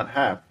does not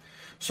have.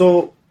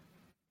 So,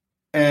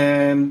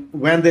 and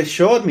when they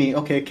showed me,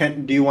 okay,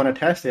 do you want to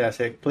test it? I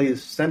said,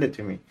 please send it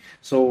to me.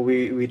 So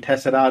we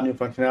tested out new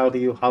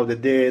functionality, how they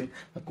did,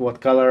 like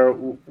what color,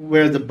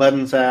 where the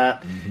buttons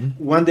at.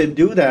 When they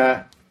do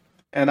that,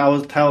 and I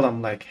will tell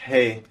them like,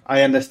 hey,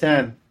 I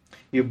understand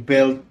you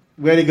build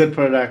very good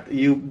product,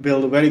 you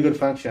build a very good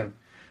function,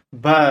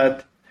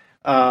 but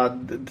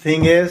the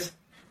thing is,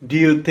 do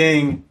you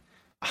think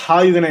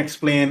how you're gonna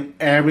explain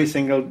every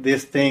single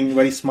this thing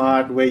very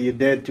smart way you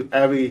did to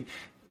every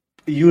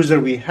user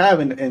we have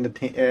in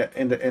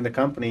the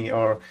company,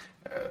 or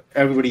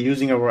everybody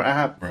using our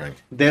app, Right.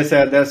 they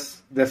said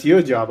that's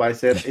your job. I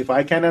said, if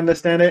I can't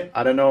understand it,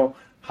 I don't know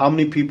how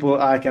many people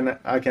I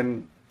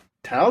can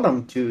tell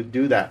them to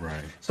do that.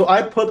 Right. So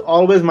I put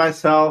always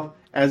myself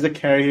as a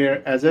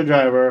carrier, as a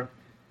driver.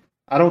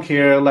 I don't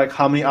care like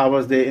how many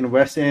hours they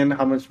invest in,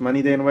 how much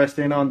money they invest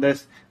in on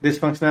this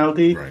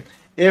functionality. Right.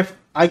 If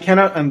I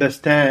cannot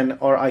understand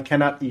or I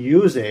cannot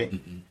use it,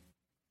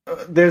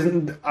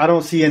 I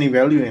don't see any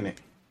value in it.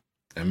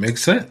 That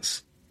makes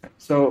sense.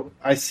 So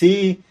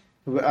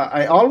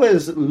I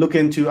always look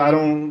into, I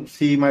don't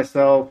see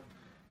myself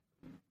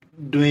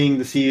doing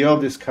the CEO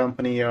of this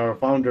company or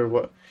founder,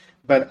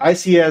 but I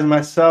see as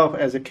myself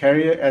as a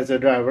carrier, as a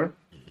driver.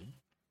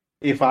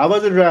 If I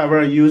was a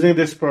driver using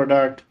this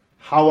product,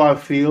 how I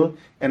feel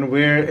and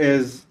where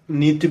is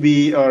need to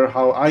be, or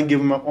how I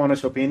give my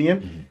honest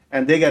opinion.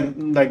 And they get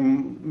like,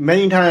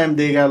 many times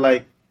they got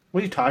like,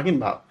 what are you talking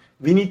about?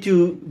 We need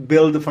to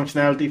build the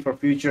functionality for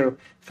future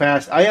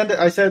fast.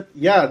 I said,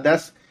 yeah,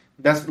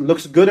 that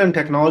looks good in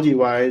technology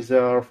wise,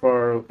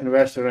 for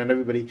investor and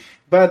everybody.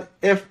 But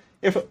if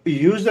a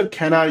user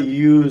cannot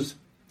use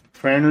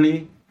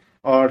friendly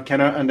or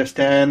cannot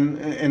understand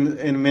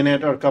in a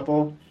minute or a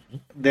couple,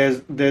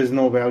 there's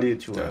no value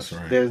to us.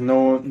 Right. There's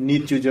no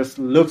need to just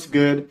looks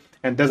good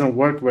and doesn't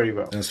work very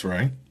well. That's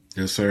right.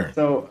 Yes, sir.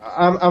 So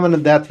I'm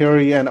in that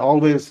theory, and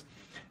always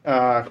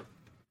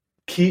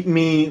keep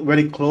me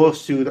very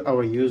close to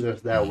our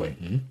users that way.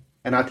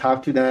 And I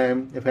talk to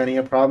them if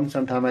any problem.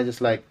 Sometimes I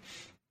just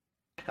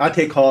I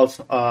take calls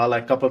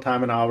like a couple of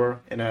times an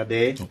hour in a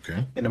day.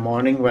 Okay. In the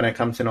morning when I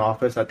come to an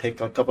office, I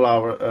take a couple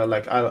hours.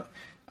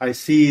 I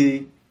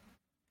see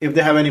if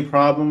they have any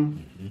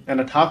problem, and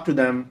I talk to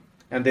them,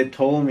 and they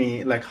told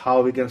me like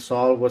how we can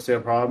solve what's their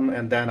problem,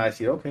 and then I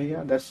see, okay,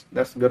 yeah, that's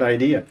a good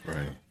idea.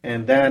 Right.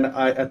 And then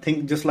I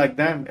think just like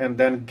them, and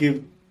then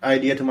give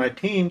idea to my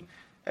team,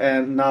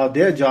 and now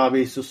their job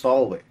is to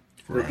solve it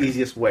the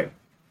easiest way.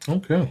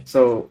 Okay.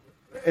 So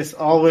it's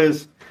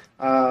always,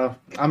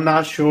 I'm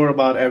not sure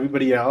about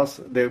everybody else.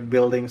 They're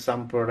building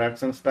some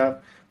products and stuff,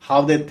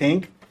 how they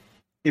think.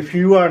 If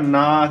you are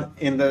not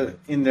in the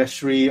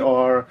industry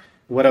or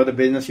whatever the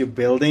business you're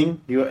building,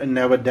 you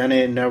never done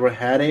it, never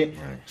had it.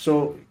 Right.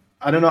 So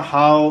I don't know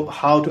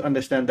how to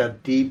understand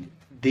that deep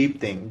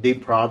thing,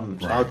 deep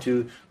problems, how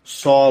to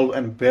solve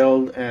and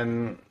build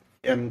and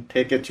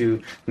take it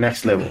to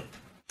next level.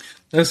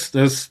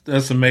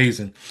 That's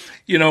amazing.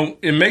 You know,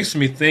 it makes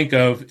me think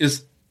of,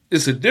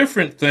 it's a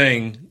different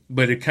thing,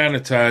 but it kind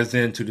of ties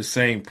into the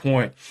same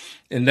point.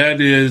 And that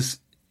is,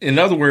 in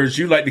other words,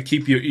 you like to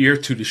keep your ear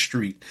to the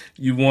street.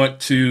 You want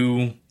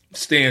to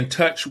stay in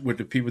touch with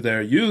the people that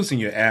are using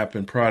your app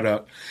and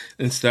product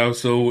and stuff.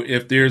 So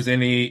if there's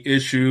any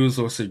issues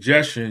or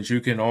suggestions,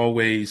 you can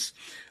always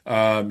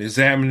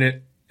examine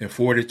it and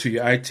forward it to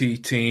your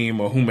IT team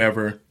or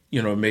whomever,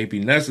 may be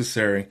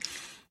necessary.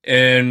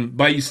 And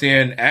by you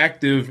staying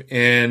active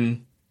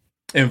and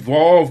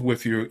involved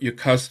with your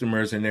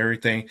customers and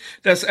everything,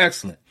 that's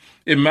excellent.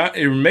 It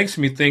makes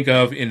me think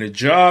of, in the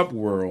job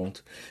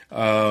world,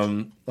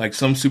 like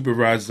some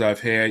supervisors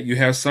I've had, you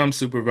have some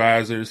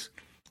supervisors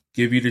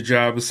give you the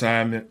job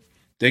assignment,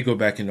 they go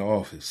back in the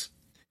office.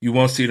 You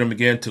won't see them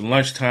again till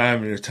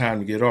lunchtime and it's time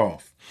to get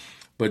off.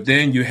 But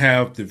then you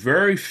have the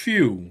very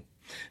few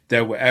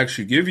that will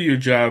actually give you your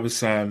job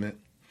assignment.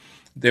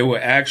 They will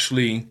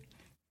actually,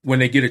 when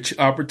they get an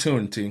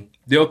opportunity,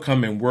 they'll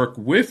come and work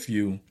with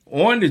you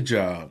on the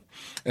job.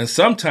 And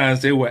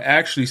sometimes they will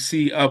actually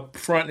see up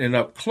front and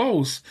up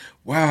close,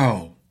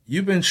 wow,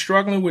 you've been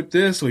struggling with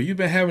this, or you've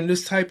been having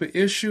this type of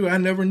issue. I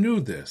never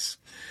knew this.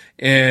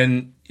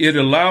 And it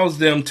allows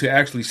them to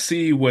actually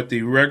see what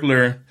the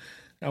regular,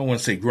 I don't want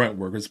to say grunt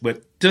workers,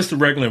 but just the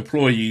regular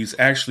employees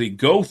actually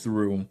go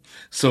through,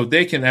 so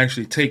they can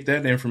actually take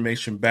that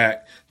information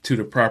back to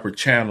the proper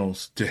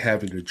channels to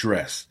have it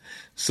addressed.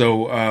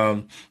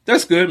 So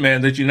that's good,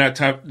 man, that you're not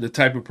the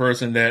type of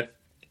person that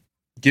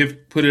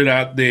put it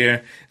out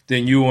there,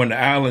 then you on the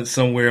island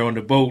somewhere on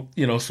the boat,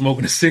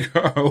 smoking a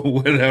cigar or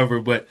whatever.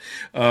 But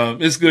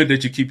it's good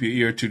that you keep your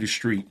ear to the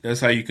street.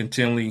 That's how you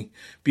continually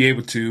be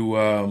able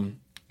to,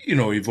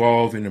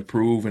 evolve and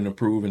improve and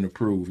improve and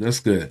improve. That's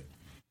good.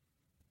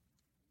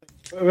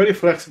 Very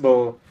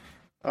flexible.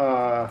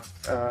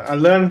 I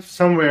learned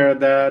somewhere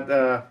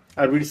that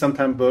I read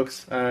sometimes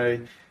books. I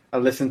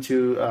listen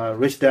to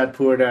Rich Dad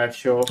Poor Dad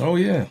show. Oh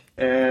yeah,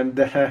 and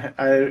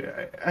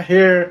I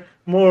hear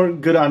more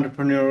good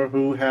entrepreneur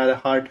who had a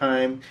hard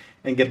time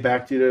and get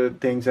back to the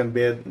things and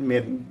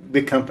made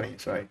big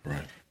companies, right?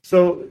 Right.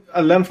 So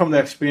I learned from the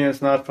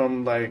experience, not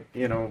from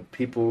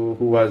people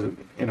who was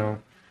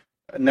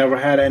never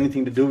had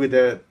anything to do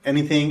with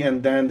anything,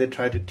 and then they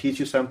try to teach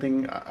you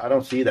something. I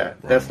don't see that.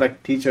 Right. That's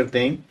like teacher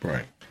thing.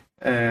 Right.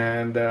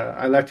 And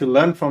I like to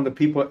learn from the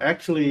people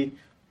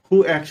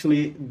who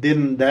actually did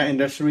in that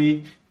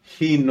industry.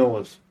 He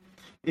knows.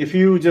 If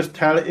you're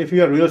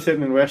a real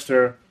estate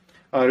investor,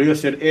 a real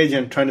estate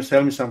agent trying to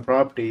sell me some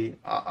property,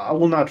 I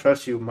will not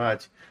trust you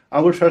much. I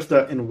would trust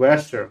the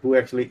investor who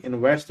actually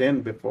invests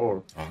in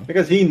before,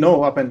 because he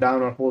know up and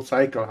down our whole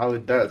cycle how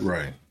it does.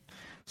 Right.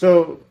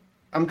 So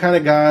I'm kind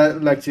of guy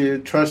like to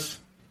trust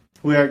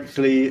who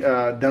actually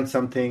done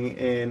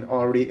something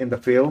already in the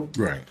field,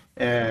 right,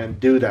 and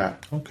do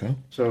that. Okay.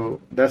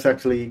 So that's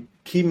actually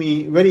keep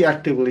me very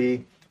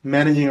actively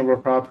managing our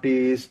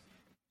properties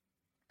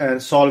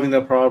and solving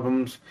the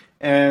problems.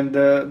 And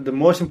the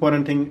most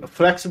important thing,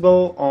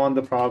 flexible on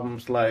the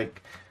problems.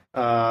 Like,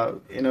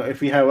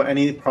 if we have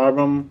any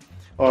problem,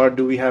 or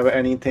do we have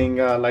anything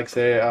like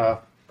say,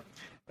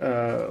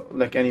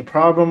 like any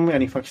problem,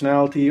 any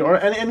functionality, or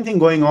anything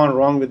going on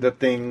wrong with the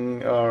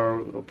thing,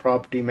 or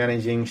property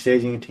managing,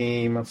 staging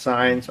team,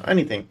 science,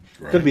 anything.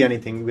 Right. Could be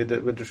anything with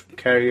the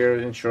carrier,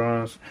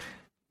 insurance,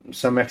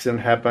 some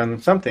accident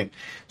happen, something.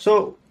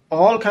 So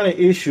all kind of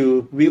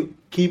issue, we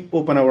keep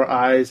open our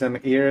eyes and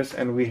ears,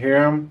 and we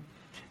hear them,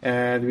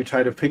 and we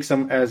try to fix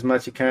them as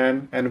much as you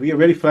can. And we are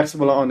very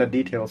flexible on the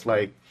details,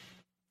 like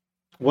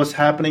what's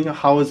happening,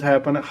 how it's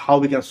happening, how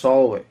we can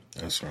solve it.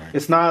 That's right.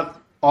 It's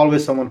not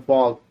always someone's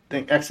fault.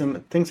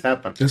 Accident things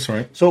happen. That's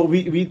right. So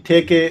we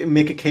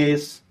make a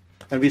case,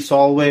 and we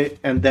solve it,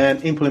 and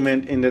then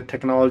implement in the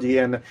technology,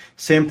 and the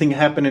same thing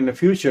happen in the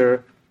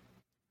future,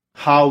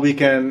 how we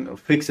can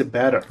fix it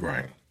better.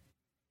 Right.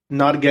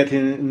 Not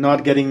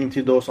getting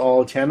into those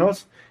all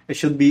channels. It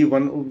should be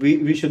when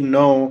we should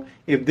know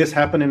if this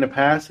happened in the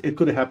past, it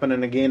could happen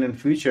again in the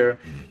future.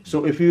 Mm-hmm.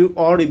 So if you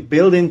already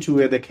build into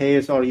it the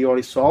case, or you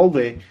already solve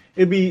it,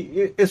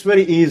 it's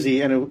very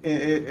easy, and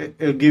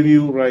it'll give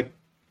you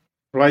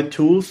right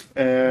tools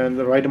and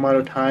the right amount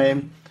of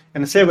time,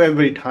 and save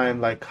every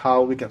time, like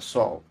how we can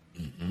solve.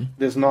 Mm-hmm.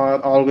 There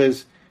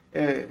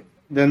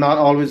not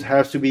always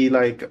has to be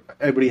like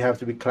everybody has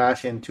to be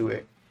clash into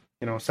it.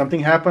 Something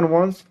happened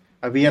once,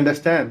 we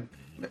understand.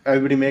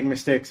 Everybody make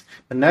mistakes.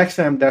 The next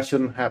time that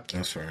shouldn't happen.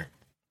 That's right.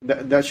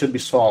 That should be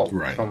solved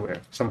right. somewhere,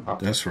 somehow.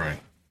 That's right.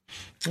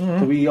 Mm-hmm.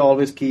 So we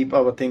always keep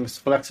our things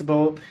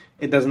flexible.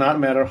 It does not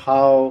matter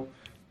how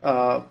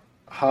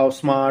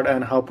smart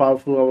and how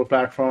powerful our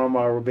platform,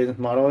 our business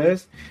model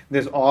is.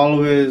 There's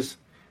always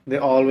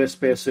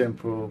space to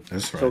improve.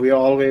 That's right. So we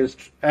always,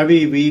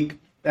 every week,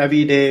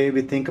 every day,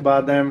 we think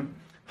about them,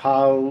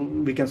 how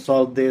we can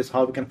solve this,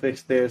 how we can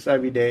fix this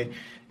every day.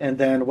 And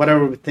then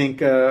whatever we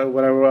think,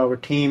 whatever our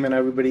team and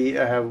everybody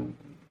have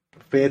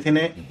faith in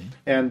it, mm-hmm.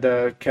 and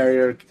the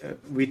carrier,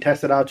 we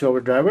test it out to our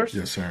drivers.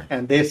 Yes, sir.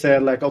 And they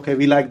said like, okay,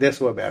 we like this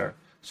one better.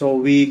 So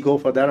we go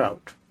for that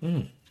route.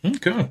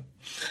 Okay.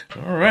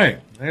 All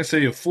right. I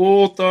say a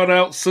full thought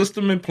out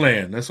system and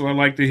plan. That's what I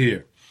like to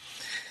hear.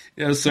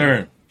 Yes,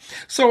 sir.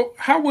 So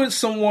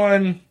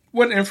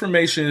what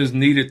information is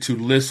needed to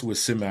list with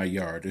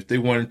Semiyard? If they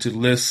wanted to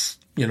list,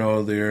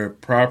 their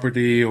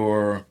property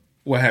or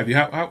what have you,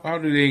 how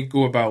do they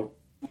go about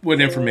what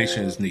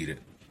information is needed?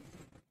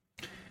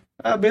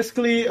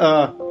 Basically,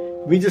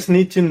 we just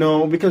need to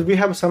know, because we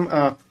have some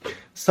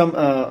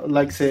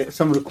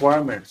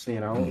requirements,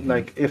 mm-hmm.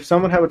 like if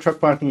someone have a truck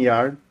parking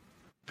yard,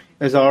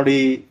 is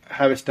already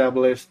have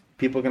established,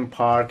 people can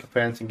park,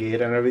 fence and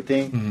gate and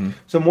everything. Mm-hmm.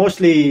 So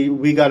mostly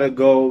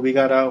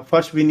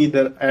first we need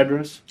the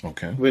address,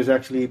 okay, which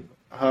actually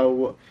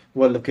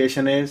what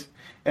location is,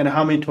 and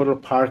how many total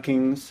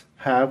parkings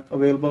have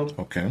available.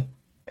 Okay.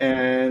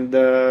 And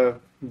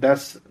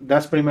that's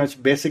pretty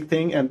much basic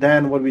thing. And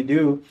then what we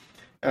do,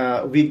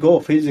 we go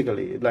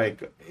physically,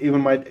 like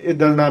it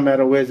does not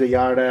matter where's the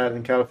yard at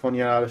in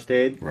California, out of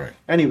state, right?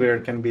 Anywhere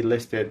it can be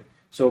listed.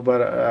 So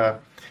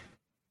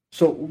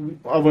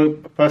our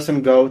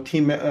person yard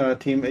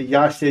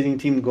staging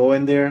team go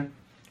in there.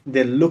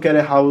 They look at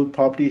how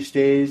property is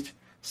staged.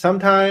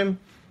 Sometimes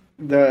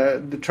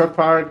the truck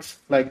parks,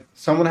 like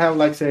someone have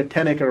like say a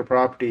 10-acre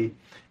property,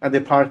 and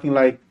they're parking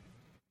like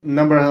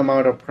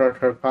amount of truck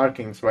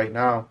parkings right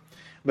now,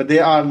 but they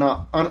are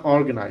not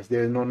unorganized.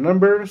 There's no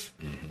numbers,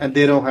 mm-hmm. and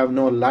they don't have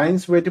no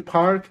lines where to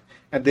park,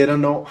 and they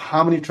don't know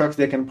how many trucks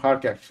they can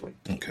park actually.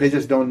 Okay. They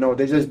just don't know.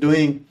 They're just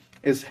doing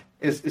is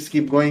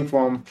keep going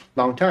for a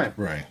long time.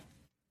 Right.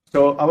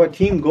 So our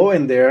team go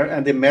in there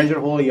and they measure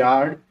whole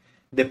yard.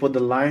 They put the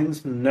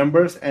lines,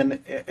 numbers, and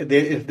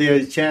if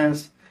there's a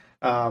chance,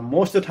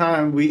 most of the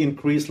time we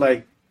increase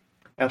like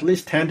at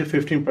least 10 to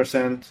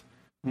 15%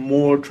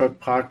 more truck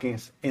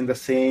parkings in the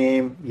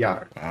same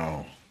yard.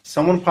 Wow.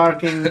 Someone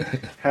parking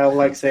have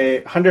like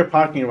say 100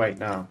 parking right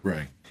now.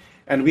 Right.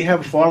 And we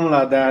have a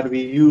formula that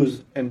we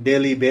use on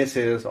daily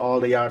basis, all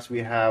the yards we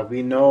have.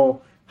 We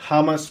know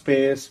how much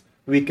space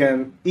we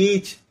can,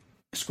 each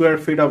square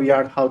feet of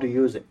yard, how to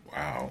use it.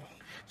 Wow.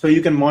 So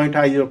you can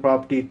monetize your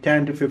property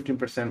 10 to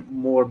 15%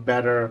 more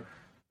better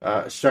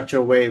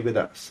structured way with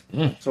us.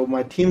 So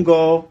my team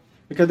go,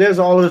 because there's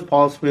always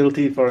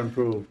possibility for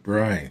improve.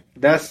 Right.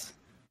 That's,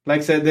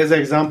 like I said, there's an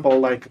example,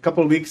 like a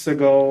couple of weeks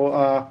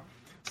ago,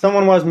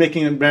 someone was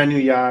making a brand new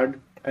yard,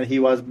 and he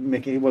was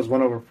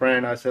one of our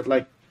friends. I said,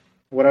 like,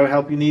 whatever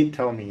help you need,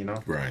 tell me,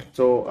 Right.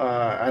 So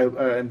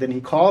and then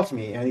he calls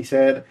me, and he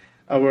said,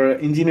 our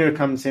engineer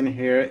comes in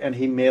here, and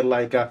he made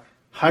like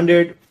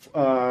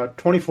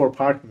 124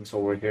 parkings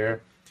over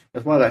here.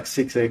 It's more like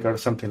 6 acres or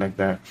something like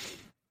that.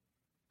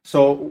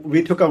 So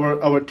we took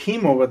our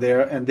team over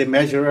there and they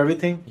measure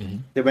everything. Mm-hmm.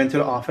 They went to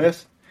the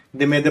office.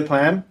 They made the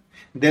plan.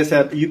 They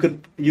said you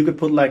could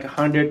put like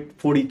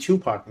 142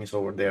 parkings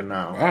over there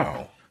now.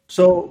 Wow.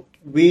 So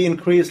we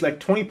increased like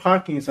 20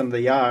 parkings in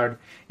the yard.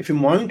 If you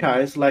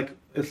monetize,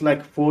 it's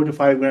like $4,000 to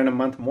 $5,000 a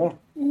month more.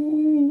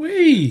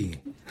 Ooh-wee.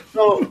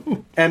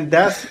 So, and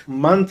that's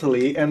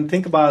monthly. And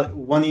think about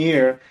 1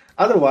 year.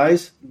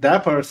 Otherwise,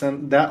 that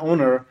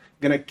owner,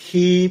 gonna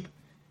keep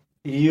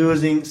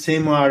using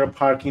Semiyard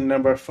parking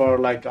number for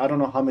like I don't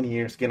know how many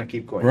years. Gonna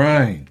keep going.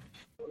 Right.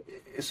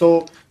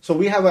 So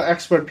we have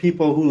expert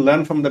people who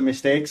learn from the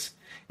mistakes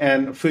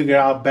and figure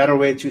out better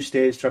way to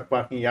stage truck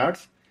parking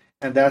yards,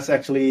 and that's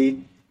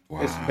actually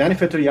it's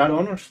benefit to yard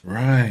owners.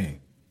 Right.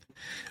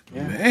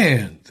 Yeah.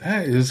 Man,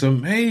 that is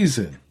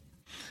amazing.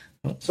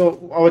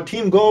 So our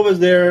team go over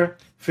there,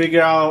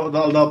 figure out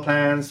all the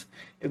plans.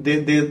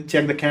 They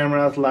check the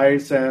cameras,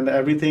 lights, and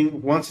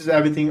everything. Once is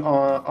everything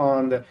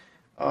on the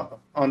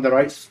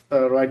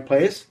right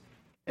place,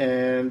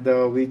 and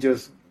we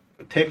just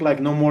take like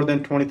no more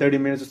than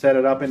 20-30 minutes to set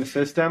it up in the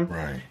system.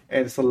 Right.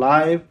 And it's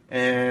live,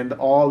 and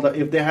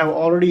if they have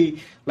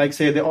already, like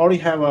say they already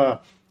have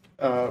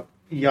a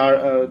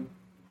yard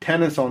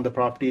tenants on the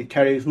property,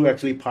 carriers who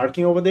actually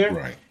parking over there.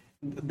 Right.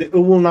 It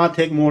will not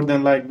take more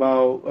than like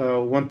about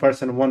 1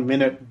 person 1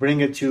 minute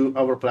bring it to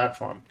our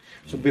platform.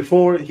 So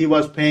before he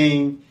was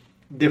paying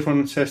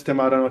different system,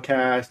 I don't know,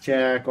 cash,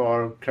 check,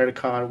 or credit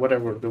card,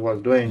 whatever they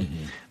was doing.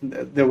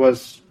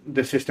 Mm-hmm.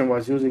 The system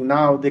was using.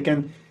 Now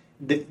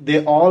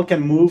they all can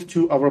move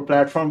to our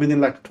platform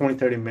within like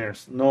 20-30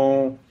 minutes.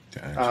 No,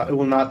 gotcha. It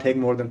will not take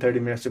more than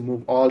 30 minutes to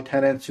move all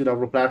tenants to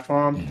our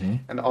platform, mm-hmm.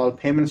 and all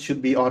payments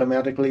should be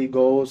automatically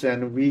goes,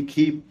 and we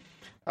keep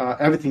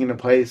everything in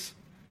place.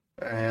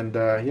 And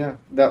that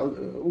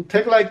will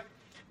take like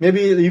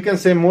maybe you can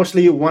say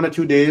mostly 1 or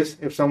 2 days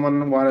if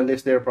someone want to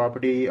list their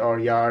property or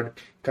yard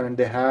current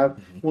they have.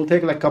 Mm-hmm. We'll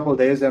take like a couple of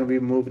days and we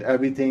moved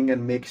everything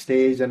and make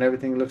stage and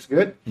everything looks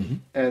good. Mm-hmm.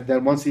 And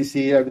then once you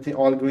see everything,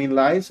 all green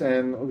lights,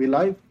 and we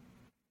live.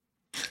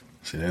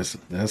 See,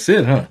 that's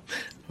it, huh?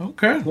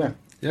 Okay. Yeah.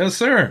 Yes,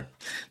 sir.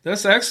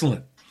 That's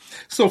excellent.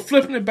 So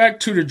flipping it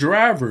back to the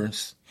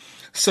drivers.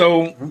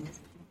 So, mm-hmm.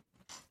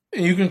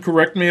 and you can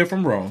correct me if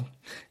I'm wrong,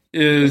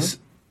 is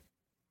mm-hmm.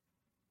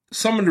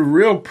 some of the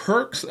real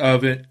perks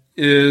of it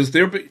is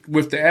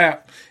with the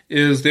app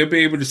is they'll be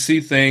able to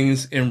see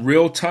things in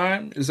real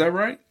time. Is that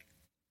right?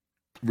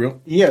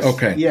 Yes.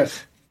 Okay.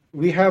 Yes.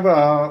 We have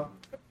a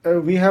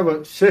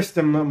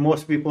system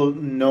most people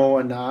know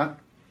or not.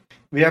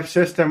 We have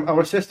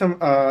our system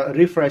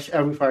refresh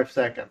every 5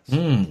 seconds.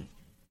 Mm.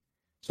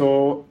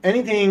 So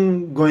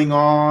anything going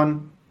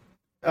on,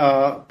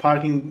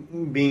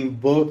 parking being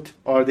booked,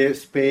 or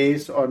there's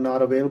space or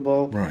not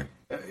available, right,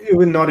 it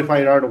will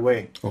notify right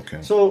away.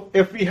 Okay. So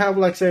if we have,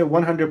 like, say,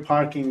 100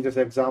 parking, just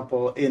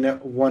example, in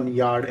one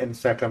yard in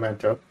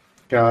Sacramento,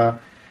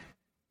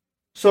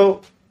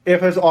 so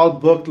if it's all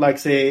booked, like,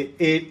 say,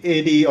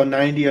 80 or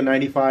 90 or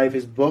 95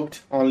 is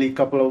booked, only a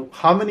couple of,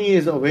 how many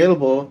is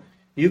available,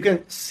 you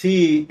can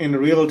see in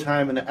real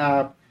time in the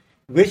app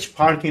which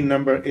parking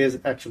number is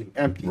actually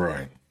empty.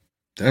 Right.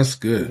 That's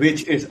good.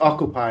 Which is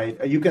occupied.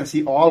 You can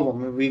see all of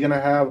them. We're going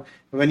to have,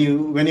 when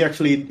you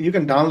actually, you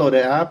can download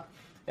the app,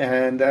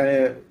 and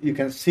you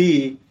can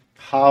see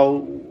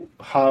how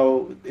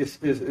it's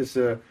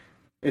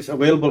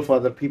available for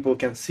other people,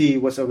 can see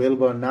what's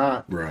available or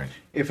not. Right.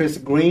 If it's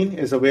green,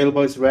 it's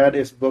available. It's red,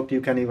 it's booked. You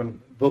can even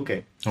book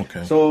it.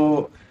 Okay.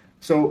 So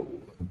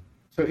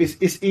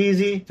it's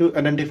easy to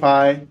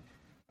identify,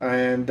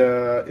 and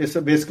it's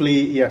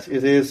basically, yes,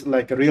 it is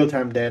like a real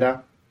time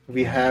data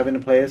we have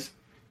in place.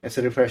 It's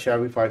a refresh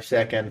every 5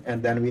 seconds,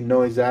 and then we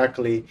know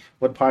exactly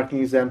what parking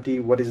is empty,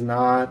 what is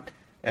not.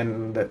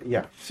 And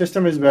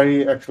system is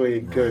very actually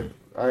good.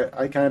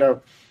 I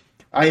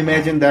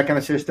imagine that kind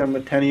of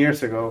system 10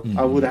 years ago. Mm-hmm.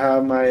 I would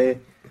have my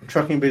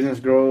trucking business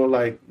grow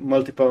like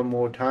multiple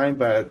more time,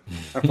 but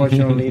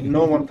unfortunately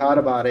no one thought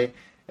about it,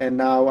 and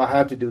now I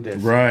have to do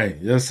this. Right.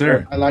 Yes,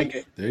 sir. I like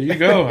it. There you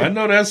go. I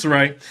know that's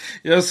right.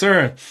 Yes,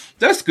 sir.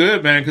 That's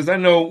good, man, because I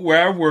know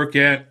where I work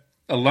at,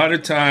 a lot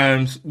of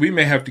times we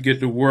may have to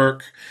get to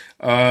work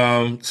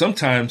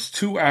sometimes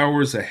 2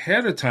 hours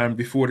ahead of time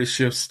before the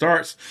shift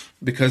starts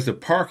because the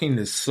parking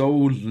is so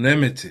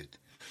limited.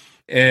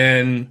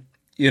 And,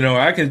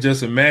 I can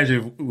just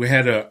imagine if we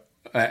had an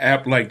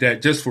app like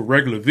that just for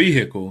regular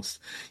vehicles.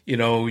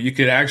 You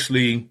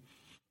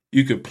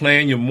could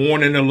plan your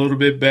morning a little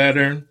bit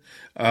better.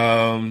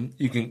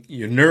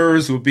 Your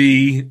nerves will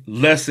be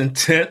less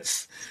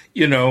intense,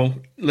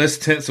 less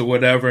tense or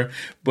whatever.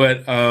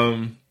 But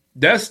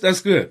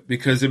that's good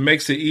because it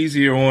makes it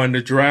easier on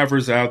the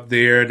drivers out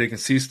there. They can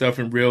see stuff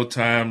in real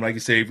time. Like you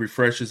say, it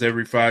refreshes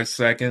every 5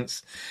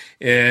 seconds,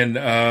 and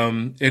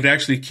it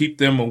actually keep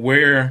them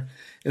aware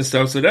and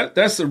stuff. So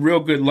that's a real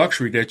good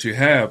luxury that you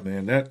have,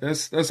 man.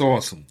 That's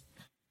awesome.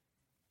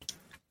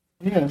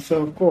 Yeah.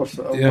 So of course,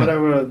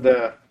 whatever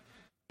the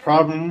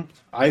problem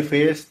I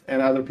faced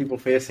and other people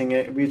facing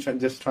it. We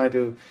just trying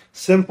to,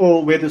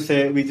 simple way to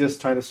say it, we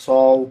just trying to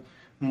solve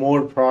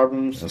more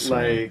problems. That's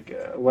like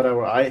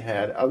whatever I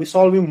had. I'll be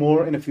solving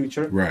more in the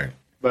future. Right.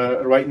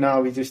 But right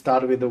now we just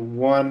started with the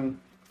one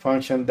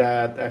function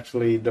that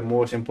actually the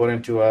most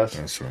important to us.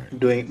 That's right.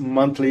 Doing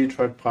monthly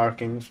truck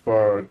parkings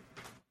for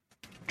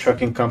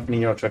trucking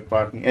company or truck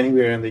parking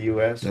anywhere in the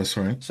U.S. That's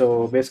right.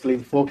 So basically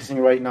focusing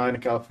right now in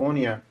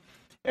California.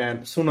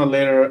 And sooner or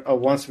later,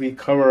 once we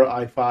cover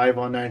I-5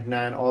 or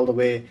 99 all the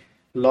way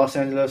Los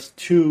Angeles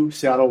to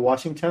Seattle,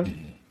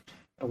 Washington,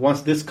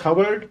 once this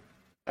covered,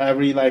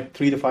 every like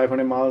 300 to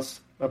 500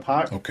 miles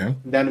apart,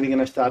 then we're going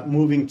to start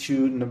moving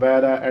to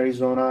Nevada,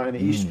 Arizona, and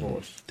the East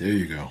Coast. There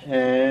you go.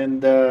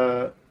 And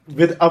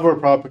with our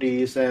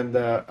properties and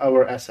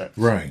our assets.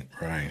 Right,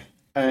 right.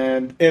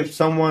 And if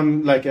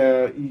someone like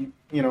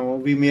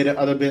we made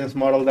another business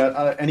model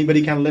that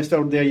anybody can list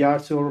out their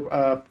yards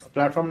or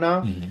platform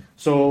now.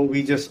 So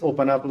we just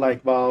opened up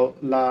like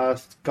about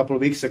last couple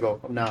of weeks ago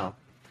now.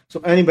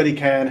 So anybody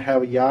can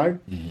have a yard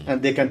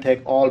and they can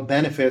take all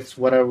benefits,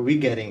 whatever we're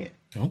getting it.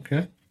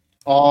 Okay.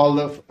 All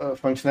the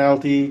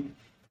functionality,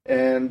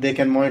 and they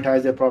can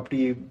monetize their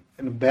property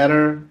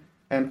better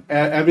and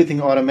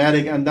everything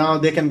automatic. And now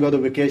they can go to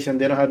vacation.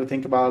 They don't have to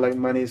think about like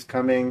money is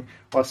coming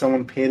or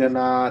someone paid or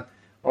not,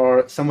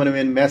 or someone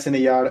in mess in the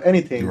yard, or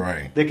anything.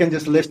 Right. They can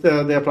just list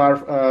their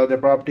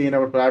property in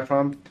our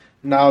platform.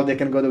 Now they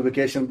can go to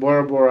vacation,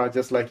 Bora Bora,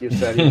 just like you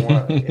said,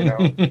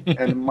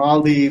 and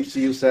Maldives,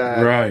 you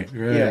said. Right.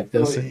 Yeah.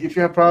 So if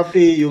you have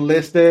property, you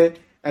list it,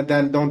 and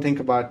then don't think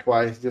about it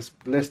twice. Just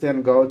list it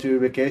and go to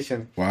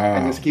vacation. Wow.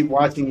 And just keep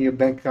watching your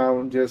bank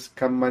account,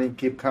 money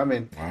keep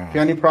coming. Wow. If you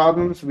have any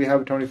problems, we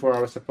have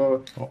 24-hour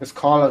support. Just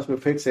call us, we'll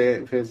fix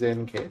it if it's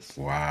in case.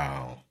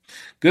 Wow.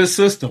 Good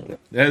system.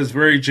 That is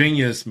very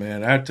genius,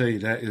 man. I tell you,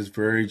 that is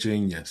very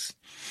genius.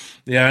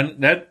 Yeah,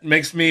 that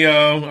makes me,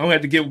 I'll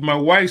have to get with my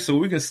wife so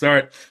we can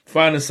start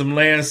finding some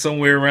land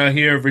somewhere around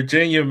here in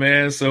Virginia,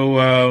 man.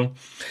 So,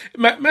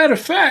 matter of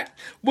fact,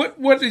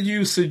 what do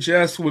you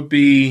suggest would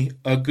be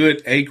a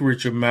good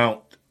acreage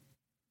amount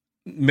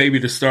maybe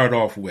to start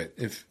off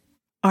with?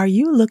 Are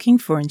you looking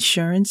for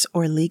insurance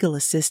or legal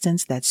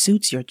assistance that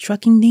suits your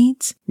trucking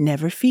needs?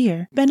 Never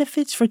fear.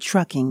 Benefits for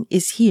Trucking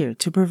is here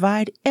to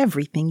provide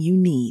everything you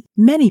need.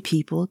 Many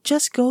people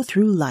just go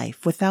through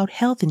life without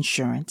health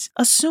insurance,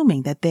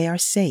 assuming that they are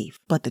safe.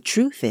 But the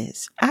truth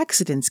is,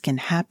 accidents can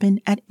happen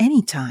at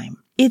any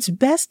time. It's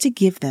best to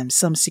give them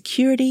some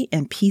security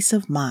and peace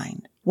of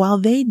mind while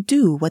they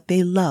do what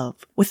they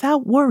love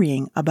without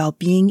worrying about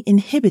being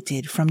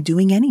inhibited from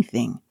doing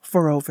anything.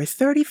 For over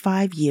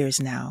 35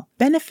 years now,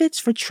 Benefits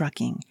for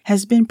Trucking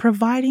has been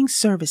providing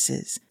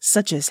services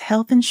such as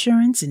health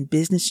insurance and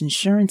business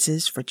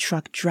insurances for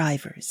truck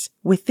drivers.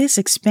 With this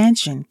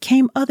expansion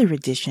came other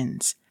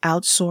additions: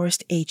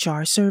 outsourced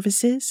HR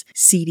services,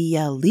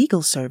 CDL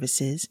legal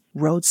services,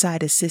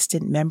 roadside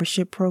assistant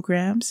membership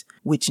programs,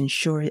 which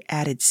ensure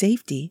added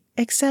safety,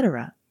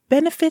 etc.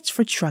 Benefits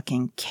for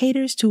Trucking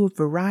caters to a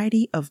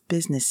variety of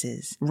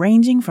businesses,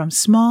 ranging from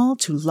small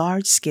to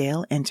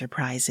large-scale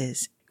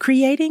enterprises,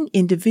 creating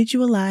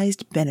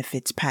individualized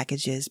benefits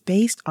packages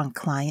based on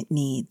client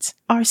needs.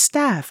 Our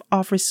staff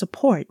offers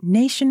support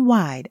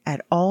nationwide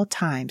at all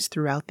times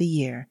throughout the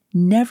year,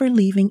 never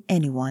leaving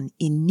anyone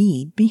in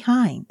need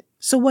behind.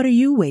 So what are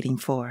you waiting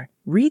for?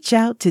 Reach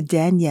out to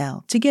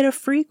Danielle to get a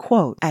free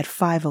quote at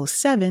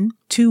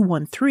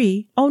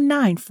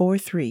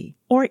 507-213-0943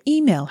 or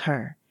email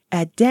her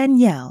at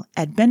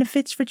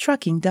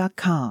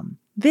danielle@benefitsfortrucking.com.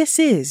 This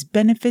is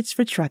Benefits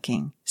for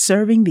Trucking,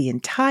 serving the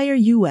entire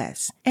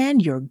U.S.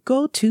 and your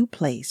go-to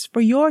place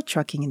for your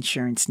trucking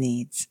insurance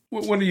needs.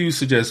 What do you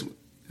suggest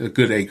a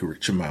good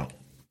acreage amount?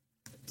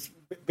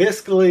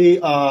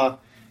 Basically,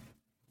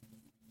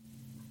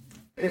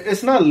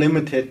 it's not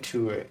limited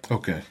to it.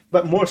 Okay.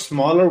 But more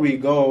smaller we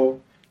go,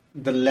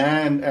 the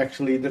land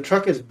actually, the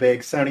truck is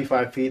big,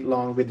 75 feet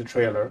long with the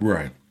trailer.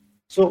 Right.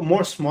 So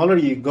more smaller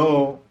you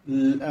go,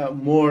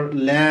 more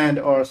land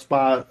or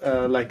spot,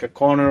 like a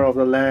corner of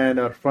the land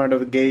or front of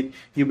the gate,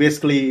 you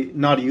basically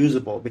not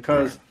usable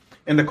because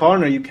in the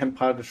corner you can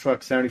park the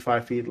truck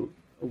 75 feet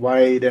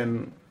wide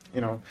and,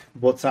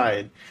 both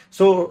sides.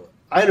 So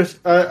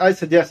I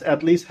suggest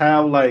at least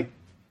have like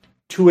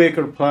 2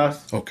 acre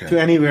plus to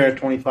anywhere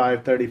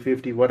 25, 30,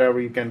 50,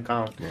 whatever you can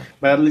count. Right.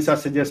 But at least I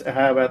suggest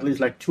have at least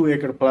like 2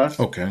 acre plus.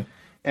 Okay.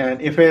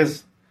 And if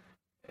it's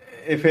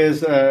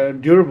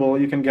durable,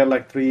 you can get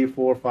like 3,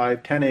 4,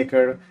 5, 10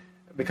 acre,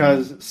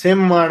 because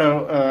same amount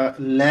of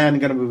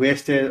land going to be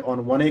wasted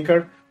on 1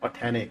 acre or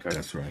 10 acres.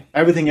 That's right.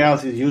 Everything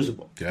else is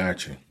usable.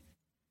 Gotcha.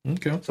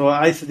 Okay. So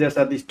I suggest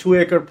at least 2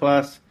 acre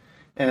plus,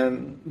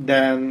 and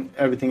then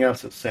everything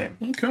else is the same.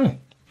 Okay.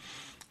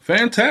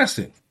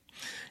 Fantastic.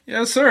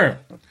 Yes, sir.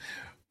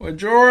 Well,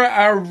 Jora,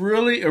 I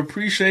really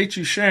appreciate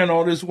you sharing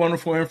all this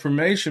wonderful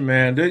information,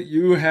 man. That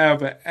you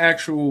have an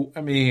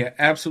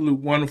absolute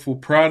wonderful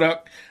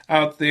product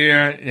out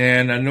there.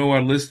 And I know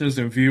our listeners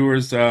and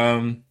viewers,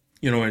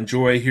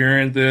 enjoy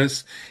hearing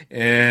this.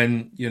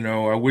 And,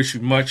 I wish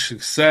you much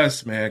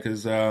success, man,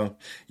 because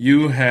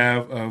you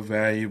have a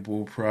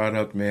valuable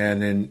product,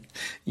 man. And,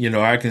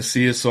 I can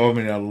see it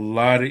solving a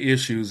lot of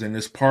issues in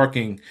this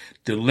parking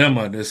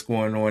dilemma that's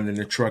going on in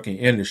the trucking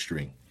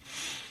industry.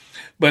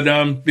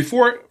 But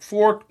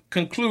before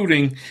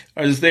concluding,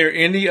 is there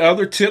any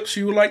other tips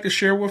you would like to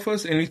share with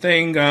us?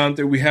 Anything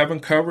that we haven't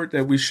covered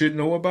that we should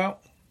know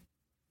about?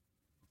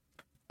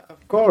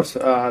 Of course,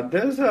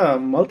 there's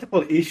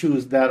multiple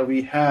issues that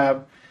we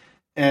have,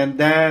 and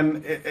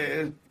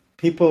then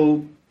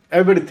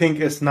everybody think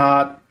it's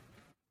not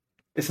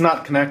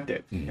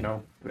connected.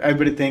 Mm-hmm.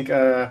 Everybody think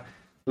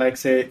like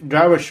say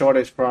driver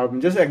shortage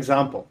problem. Just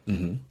example.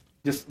 Mm-hmm.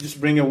 Just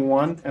bring in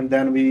one, and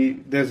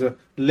then there's a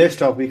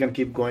list of we can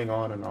keep going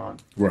on and on.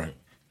 Right.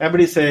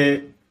 Everybody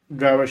say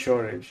driver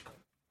shortage.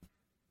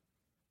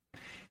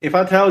 If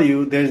I tell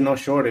you there's no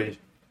shortage,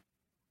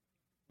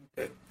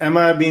 am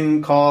I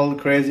being called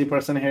crazy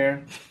person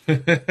here?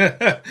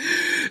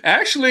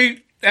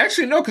 Actually,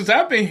 no, because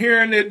I've been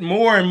hearing it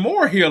more and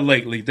more here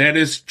lately. That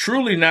is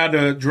truly not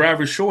a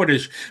driver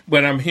shortage,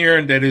 but I'm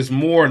hearing that there's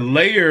more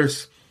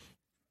layers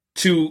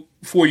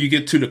before you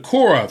get to the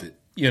core of it,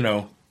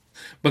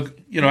 But,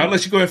 I'll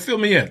let you go ahead and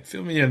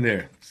fill me in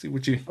there. See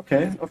what you...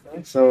 Okay.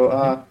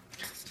 So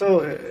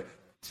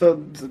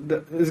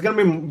it's going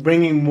to be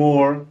bringing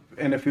more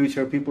in the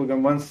future. People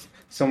once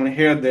someone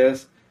hear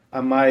this,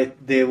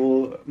 they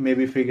will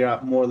maybe figure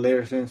out more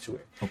layers into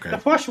it. Okay. The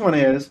first one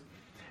is,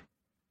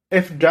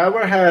 if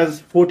driver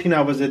has 14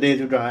 hours a day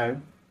to drive,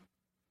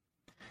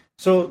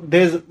 so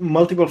there's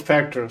multiple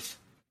factors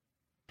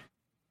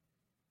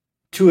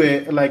to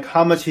it, like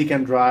how much he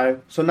can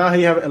drive. So now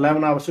he have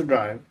 11 hours to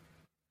drive.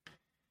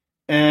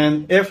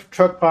 And if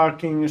truck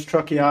parking,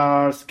 truck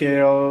yard,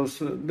 scales,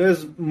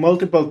 there's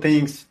multiple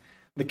things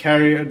the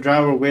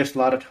driver wastes a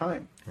lot of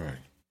time. Right.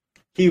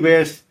 He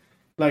wastes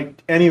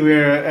like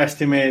anywhere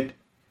estimate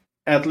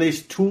at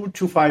least 2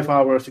 to 5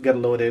 hours to get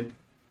loaded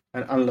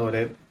and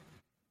unloaded.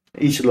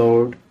 Each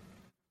load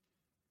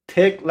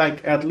take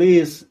like at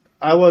least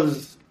I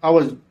was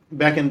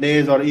back in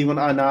days, or even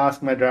I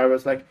ask my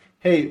drivers like,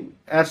 hey,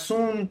 as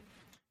soon,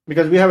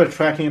 because we have a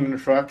tracking in the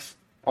trucks,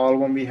 all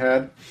one we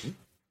had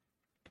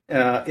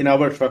in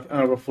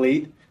our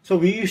fleet. So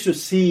we used to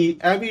see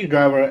every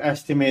driver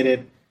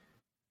estimated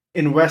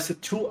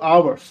invested 2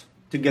 hours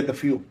to get the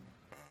fuel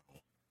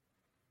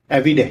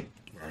every day.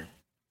 Right.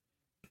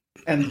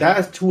 And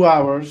that's 2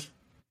 hours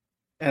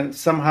and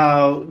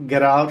somehow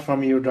get out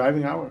from your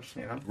driving hours,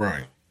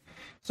 Right.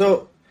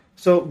 So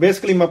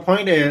basically my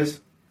point is,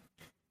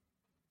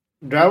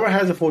 driver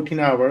has a 14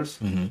 hours,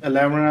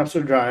 11 hours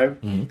to drive,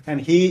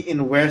 and he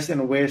invests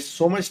and wastes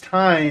so much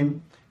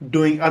time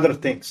doing other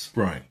things.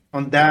 Right.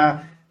 On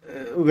that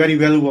very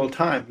valuable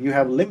time. You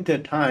have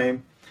limited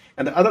time,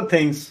 and the other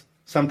things,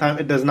 sometimes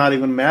it does not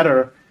even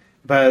matter,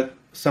 but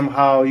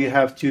somehow you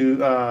have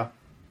to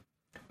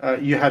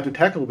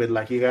tackle with,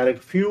 like you got to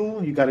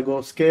fuel, you got to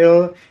go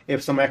scale.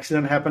 If some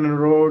accident happened on the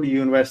road,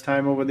 you invest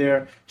time over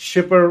there.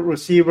 Shipper,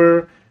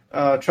 receiver,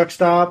 truck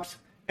stops,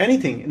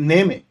 anything,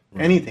 name it,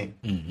 anything.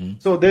 Mm-hmm.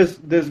 So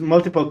there's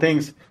multiple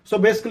things. So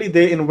basically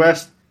they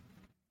invest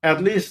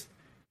at least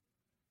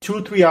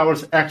 2-3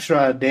 hours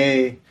extra a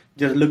day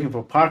just looking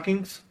for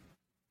parkings.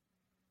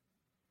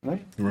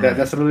 Right?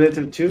 That's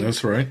related to.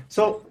 That's right.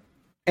 So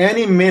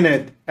any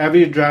minute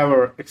every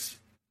driver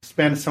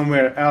spends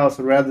somewhere else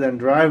rather than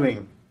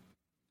driving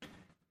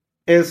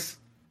is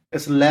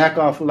lack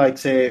of, like,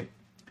 say,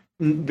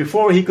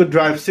 before he could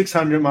drive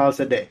 600 miles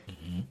a day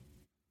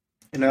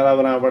in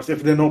 11 hours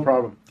if there's no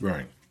problem.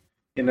 Right.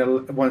 In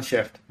one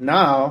shift.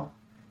 Now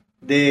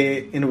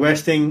they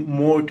investing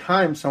more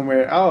time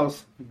somewhere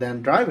else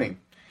than driving.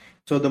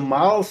 So the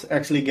miles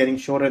actually getting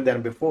shorter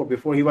than before.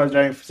 Before he was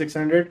driving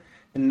 600,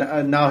 and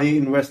now he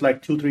invests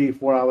like 2, 3,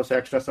 4 hours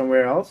extra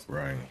somewhere else.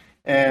 Right.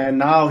 And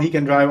now he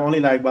can drive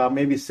only like about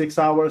maybe 6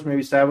 hours,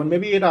 maybe 7,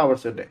 maybe 8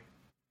 hours a day.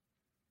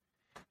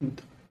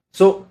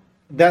 So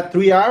that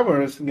 3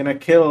 hours gonna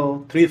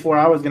kill 3-4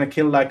 hours gonna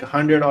kill like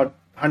 100 or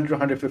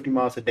 150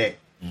 miles a day.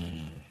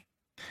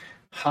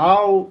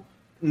 How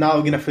now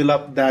we're gonna fill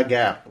up that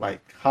gap? Like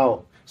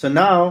how? So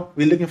now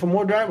we're looking for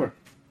more driver.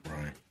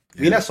 Right.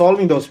 Yeah. We're not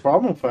solving those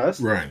problems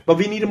first. Right. But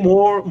we need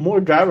more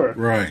driver.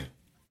 Right.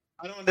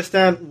 I don't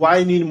understand why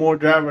you need more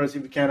drivers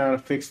if you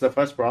cannot fix the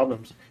first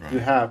problems you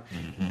have.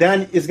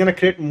 Then it's going to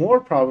create more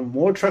problems.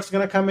 More trucks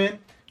going to come in,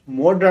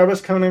 more drivers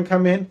come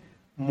in,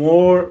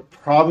 more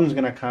problems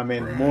going to come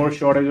in, more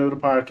shortage of the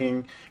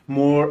parking,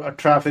 more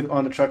traffic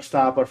on the truck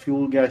stop or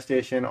fuel gas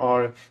station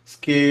or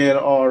scale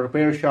or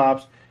repair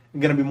shops.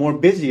 Going to be more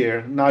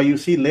busier. Now you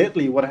see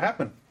lately what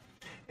happened.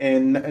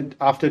 And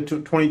after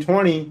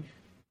 2020,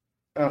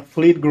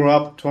 fleet grew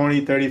up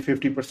 20, 30,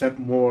 50%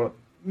 more.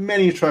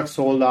 Many trucks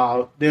sold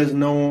out. There's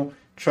no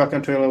truck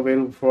and trailer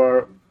available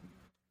for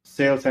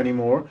sales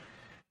anymore.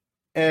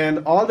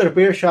 And all the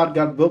repair shop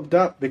got booked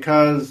up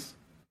because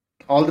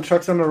all the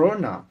trucks on the road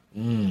now.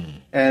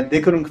 And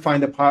they couldn't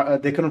find the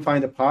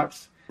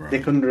parts. Right. They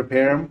couldn't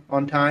repair them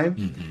on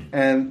time.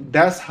 And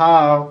that's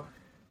how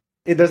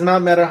It does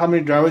not matter how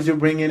many drivers you're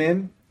bringing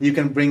in. You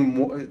can bring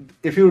more.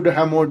 If you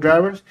have more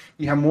drivers,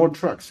 you have more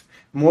trucks.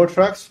 More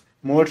trucks,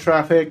 more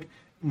traffic,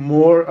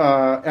 more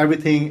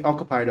everything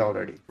occupied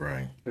already.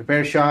 Right.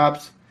 Repair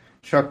shops,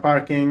 truck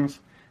parkings,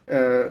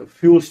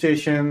 fuel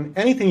station,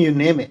 anything you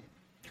name it.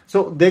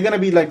 So they're going to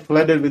be like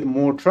flooded with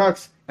more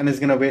trucks, and it's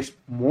going to waste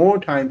more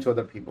time to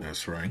other people.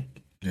 That's right.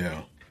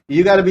 Yeah.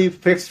 You got to be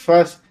fixed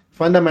first,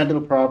 fundamental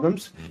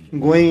problems,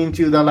 going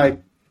into the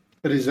like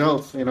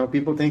results.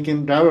 People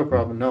thinking driver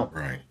problem. No.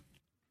 Right.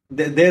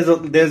 There's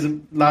a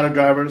lot of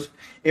drivers.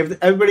 If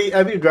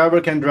every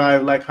driver can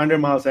drive like 100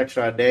 miles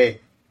extra a day,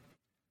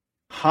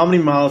 how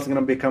many miles are going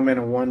to become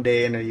in one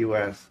day in the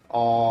U.S.?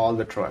 All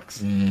the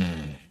trucks.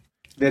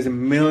 There's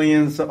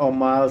millions of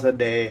miles a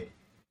day.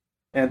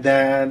 And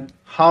then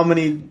how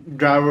many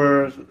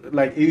drivers,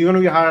 like even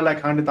if you hire like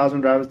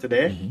 100,000 drivers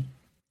today,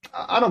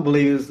 I don't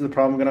believe is the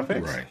problem going to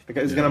fix. Right.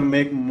 Because it's going to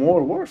make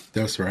more worse.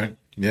 That's right.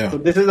 Yeah. So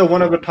this is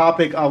one of the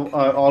topic I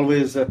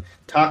always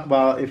talk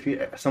about.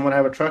 If someone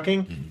have a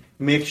trucking,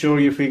 make sure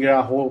you figure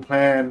out a whole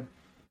plan,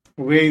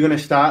 where you're going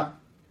to stop,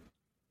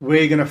 where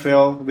you're going to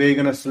fill, where you're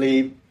going to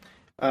sleep,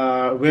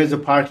 where's the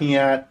parking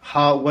at,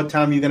 what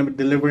time you're going to be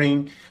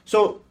delivering.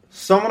 So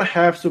someone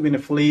has to be in a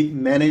fleet,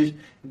 manage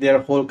their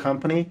whole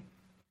company,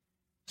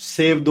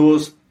 save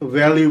those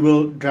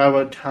valuable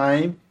driver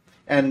time,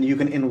 and you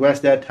can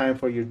invest that time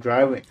for your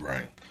driving.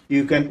 Right.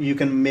 You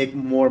can make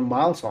more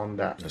miles on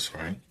that. That's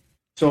right.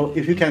 So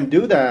if you can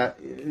do that,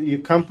 your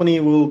company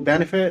will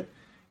benefit,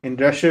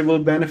 industry will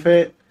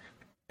benefit,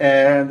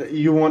 and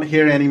you won't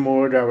hear any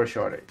more driver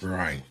shortage.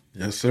 Right.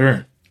 Yes,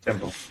 sir.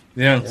 Simple.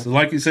 Yeah. So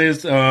like you say,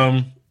 it's,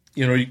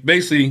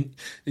 basically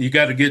you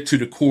got to get to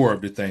the core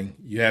of the thing.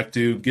 You have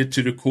to get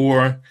to the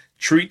core,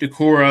 treat the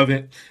core of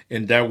it,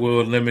 and that will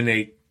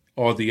eliminate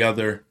all the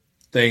other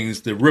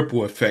things, the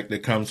ripple effect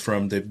that comes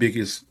from the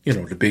biggest,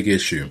 the big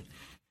issue.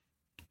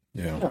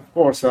 Yeah, of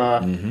course.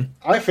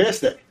 I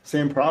faced it.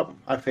 Same problem.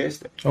 I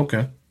faced it.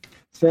 Okay.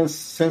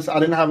 Since I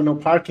didn't have no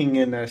parking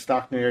in the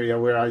Stockton area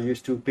where I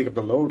used to pick up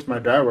the loads, my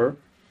driver,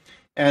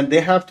 and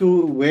they have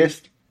to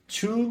waste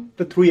 2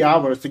 to 3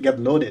 hours to get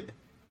loaded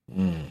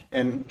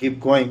and keep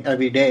going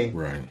every day.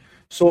 Right.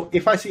 So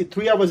if I see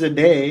 3 hours a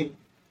day,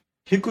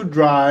 he could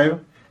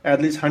drive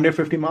at least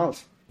 150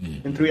 miles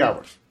in 3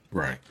 hours.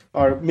 Right.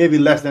 Or maybe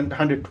less than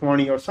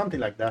 120 or something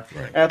like that.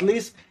 Right. At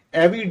least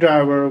every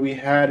driver we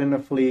had in the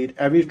fleet,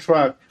 every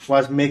truck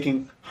was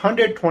making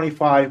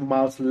 125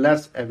 miles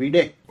less every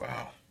day.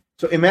 Wow.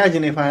 So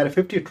imagine if I had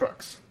 50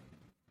 trucks.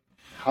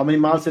 How many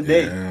miles a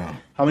day? Yeah.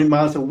 How many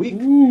miles a week?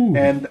 Ooh.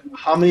 And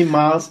how many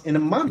miles in a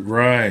month?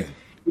 Right.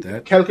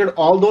 Calculate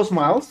all those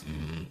miles.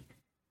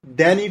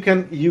 Then you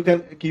can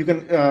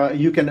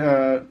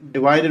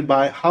divide it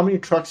by how many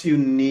trucks you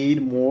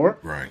need more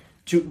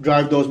to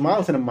drive those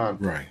miles in a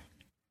month. Right.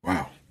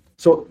 Wow.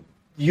 So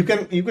you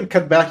can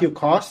cut back your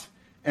costs,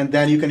 and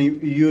then you can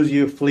use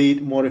your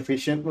fleet more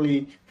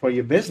efficiently for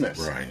your business.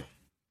 Right.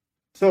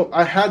 So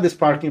I had this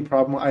parking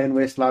problem. I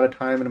invest a lot of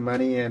time and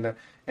money and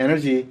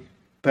energy,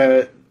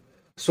 but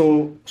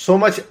so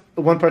much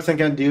one person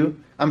can do.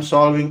 I'm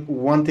solving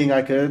one thing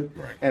I could,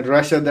 and the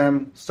rest of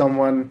them,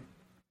 someone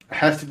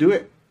has to do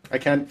it. I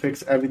can't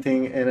fix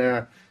everything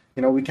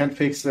we can't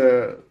fix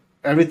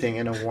everything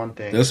in a one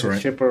thing. That's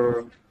right.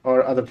 Shipper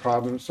or other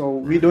problems. So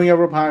we're doing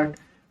our part.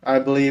 I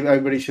believe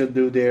everybody should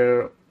do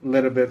their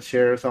little bit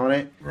shares on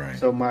it. Right.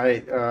 So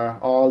my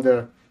all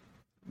the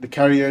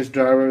carriers,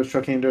 drivers,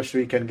 trucking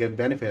industry can get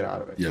benefit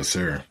out of it. Yes,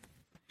 sir.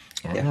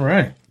 All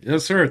right.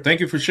 Yes, sir. Thank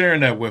you for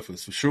sharing that with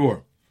us, for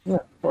sure. Yeah,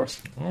 of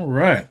course. All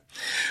right.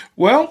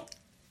 Well,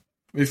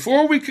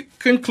 before we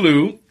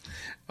conclude,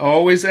 I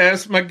always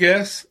ask my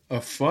guests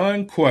a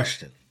fun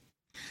question.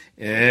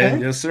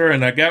 And yes, sir,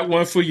 and I got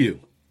one for you.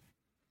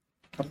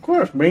 Of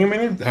course. Bring them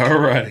in. All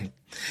righty.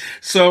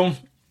 So,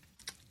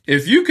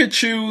 if you could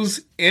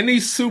choose any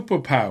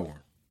superpower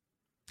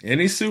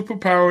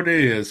there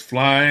is,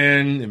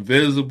 flying,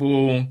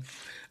 invisible,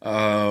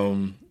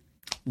 run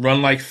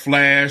like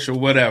Flash or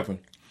whatever,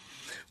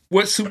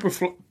 what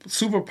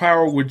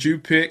superpower would you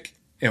pick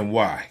and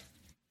why?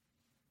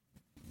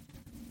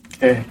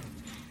 Okay.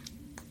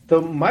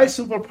 So my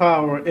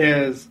superpower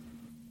is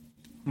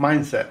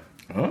mindset.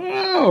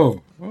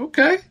 Oh,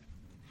 okay.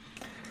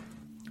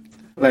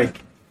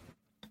 Like,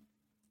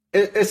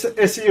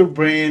 it's your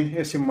brain,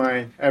 it's your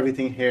mind,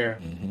 everything here.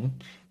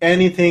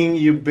 Anything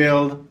you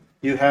build,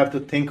 you have to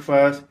think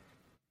first,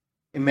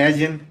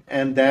 imagine,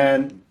 and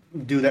then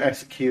do the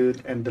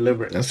execute and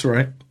deliver it. That's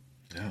right.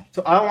 Yeah.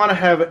 So I want to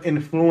have an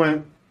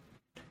influence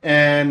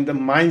and the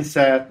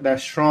mindset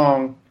that's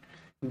strong,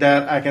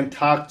 that I can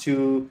talk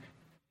to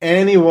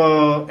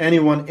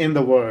anyone in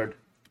the world.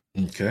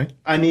 Okay.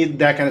 I need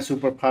that kind of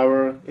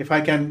superpower. If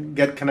I can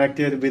get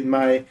connected with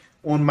my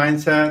own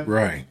mindset,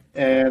 right,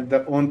 and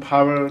the own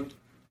power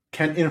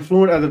can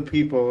influence other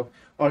people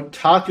or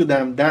talk to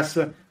them, that's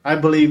I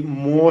believe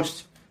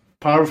most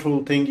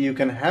powerful thing you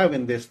can have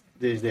in these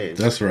days.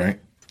 That's right.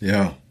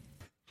 Yeah.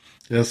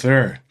 Yes,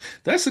 sir.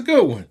 That's a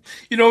good one.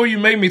 You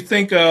made me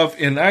think of,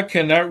 and I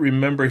cannot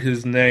remember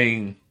his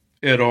name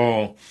at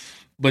all.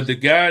 But the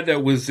guy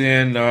that was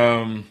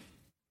in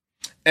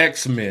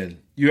X-Men,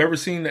 you ever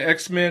seen the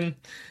X-Men?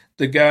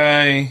 The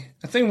guy,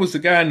 I think it was the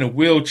guy in the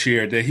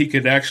wheelchair that he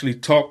could actually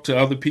talk to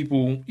other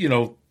people,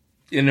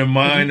 in their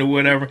mind or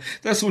whatever.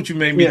 That's what you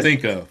made me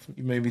think of.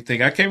 You made me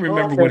think. I can't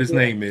remember what his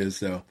name is,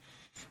 though.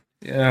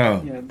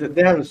 Yeah. Yeah,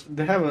 they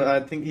have a,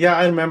 I think,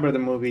 I remember the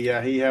movie.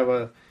 Yeah, he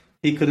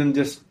couldn't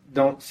just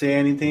don't say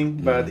anything,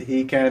 but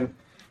he can,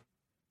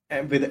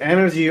 with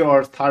energy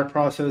or thought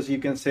process, you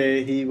can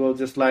say he will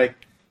just like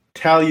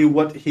tell you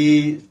what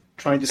he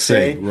trying to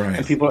say, right.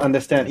 And people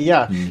understand.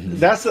 Yeah,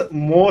 that's the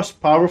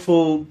most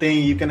powerful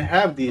thing you can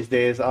have these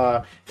days.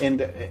 In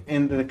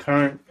the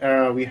current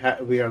era we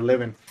are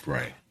living.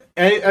 Right.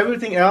 And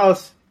everything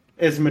else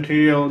is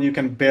material. You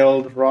can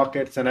build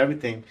rockets and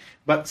everything,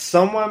 but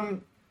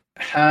someone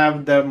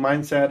have the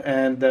mindset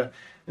and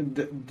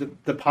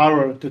the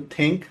power to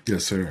think.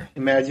 Yes, sir.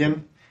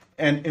 Imagine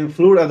and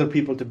influence other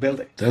people to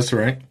build it. That's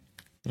right.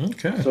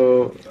 Okay.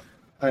 So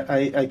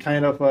I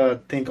kind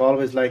of think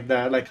always like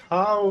that, like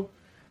how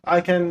I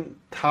can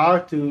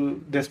talk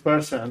to this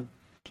person,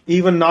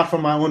 even not for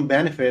my own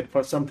benefit,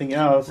 for something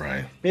else.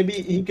 Right. Maybe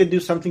he could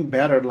do something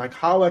better, like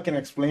how I can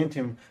explain to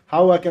him,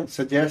 how I can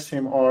suggest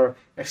him or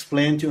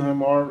explain to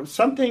him or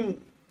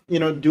something,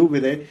 do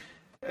with it.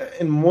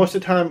 And most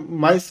of the time,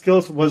 my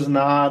skills was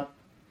not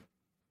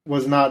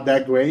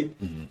that great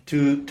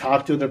to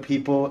talk to other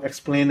people,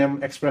 explain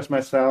them, express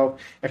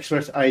myself,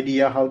 express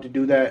idea how to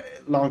do that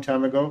long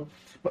time ago.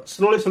 But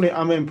slowly,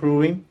 I'm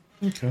improving.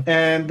 Okay.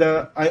 And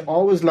I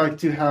always like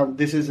to have,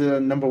 this is a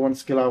number one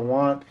skill I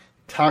want,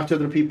 talk to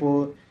other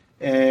people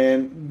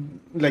and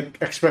like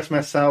express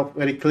myself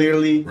very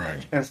clearly.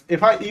 Right. And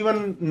if I,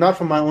 even not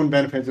for my own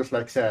benefit, just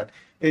like said,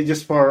 it's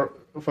just for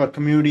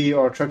community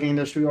or trucking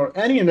industry or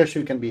any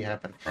industry can be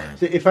happen. Right.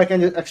 So if I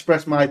can just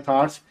express my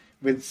thoughts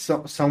with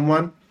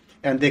someone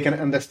and they can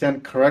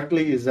understand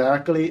correctly,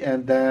 exactly,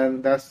 and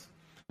then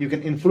you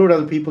can influence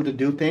other people to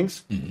do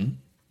things.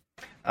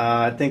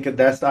 I think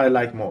that's I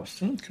like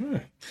most.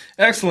 Okay.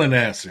 Excellent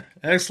answer.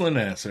 I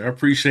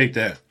appreciate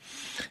that.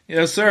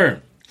 Yes,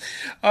 sir.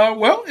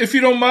 Well, if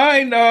you don't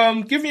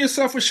mind, give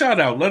yourself a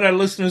shout out. Let our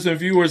listeners and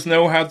viewers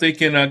know how they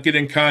can get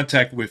in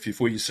contact with you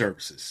for your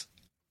services.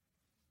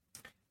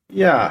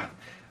 Yeah.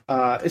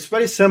 It's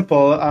very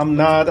simple. I'm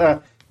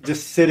not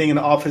just sitting in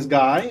the office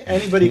guy.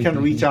 Anybody can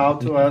reach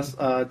out to us.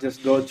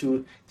 Just go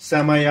to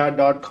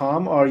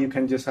semiyard.com or you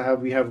can just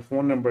we have a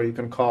phone number you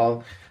can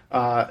call.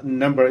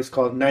 Number is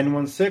called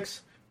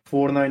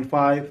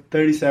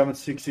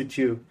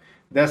 916-495-3762.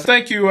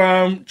 Thank you,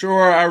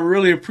 Jora. I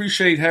really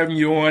appreciate having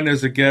you on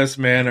as a guest,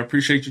 man. I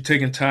appreciate you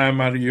taking time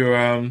out of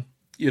your,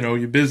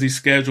 your busy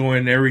schedule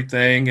and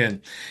everything. And,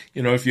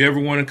 if you ever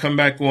want to come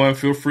back on,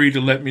 feel free to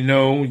let me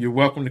know. You're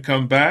welcome to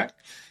come back.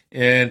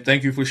 And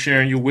thank you for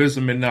sharing your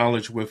wisdom and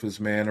knowledge with us,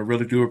 man. I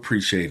really do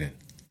appreciate it.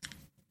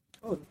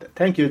 Oh,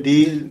 thank you,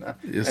 Dee.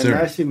 Yes, and sir.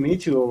 Nice to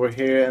meet you over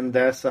here. And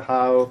that's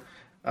how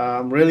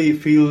really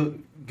feel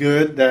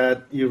good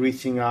that you're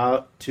reaching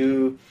out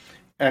to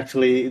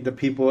actually the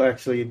people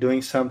actually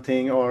doing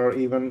something or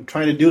even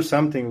trying to do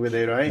something with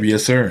it, right?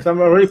 Yes, sir. So I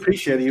really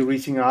appreciate you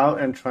reaching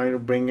out and trying to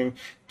bring in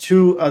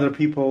to other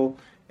people.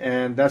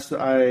 And that's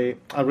I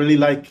really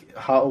like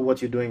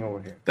what you're doing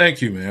over here.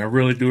 Thank you, man. I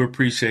really do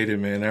appreciate it,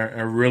 man.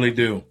 I really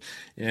do.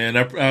 And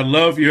I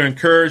love your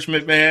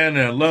encouragement, man.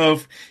 And I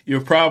love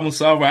your problem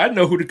solver. I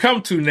know who to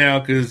come to now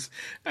because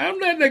I'm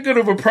not that good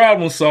of a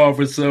problem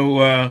solver.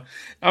 So I'm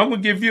going to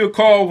give you a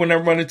call when I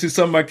run into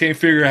something I can't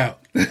figure out.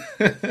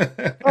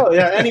 Oh,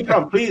 yeah, any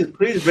problem. Please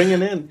bring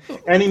it in.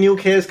 Any new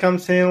case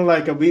comes in,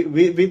 like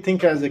we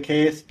think as a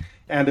case,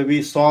 and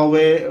we solve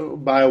it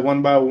by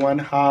one,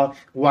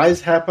 why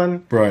it's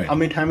happened, right? How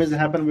many times has it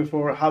happened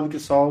before, how we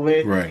can solve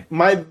it, right?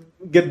 Might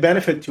get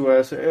benefit to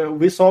us.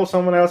 We solve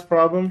someone else's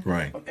problem,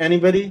 right?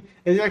 Anybody,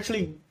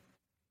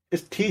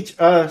 it's teach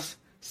us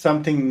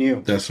something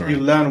new. That's right. You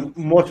learn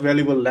most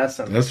valuable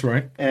lesson. That's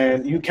right.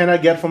 And you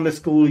cannot get from the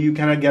school, you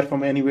cannot get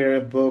from anywhere,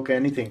 a book,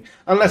 anything,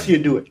 unless you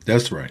do it.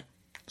 That's right.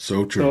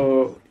 So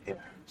true.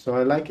 So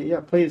I like it.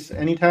 Yeah, please,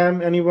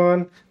 anytime,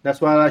 anyone.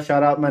 That's why I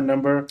shout out my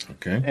number.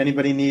 Okay.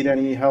 Anybody need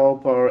any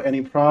help or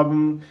any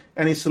problem,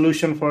 any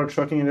solution for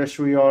trucking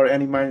industry or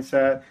any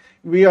mindset,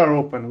 we are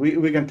open.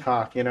 We can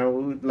talk,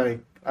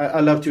 like I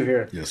love to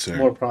hear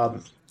more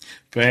problems.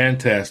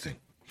 Fantastic.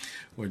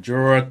 Well,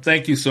 Jora,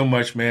 thank you so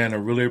much, man. I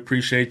really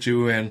appreciate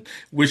you and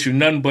wish you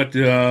nothing but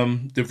the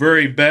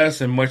very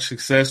best and much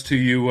success to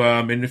you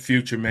in the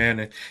future, man.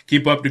 And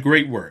keep up the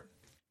great work.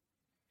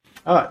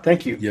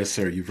 Thank you. Yes,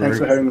 sir. Thanks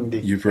for having me.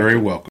 You're very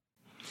welcome.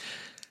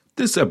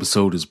 This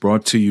episode is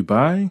brought to you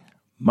by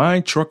My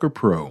Trucker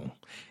Pro,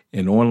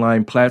 an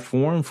online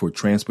platform for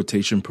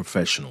transportation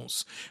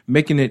professionals,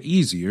 making it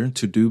easier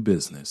to do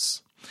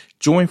business.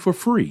 Join for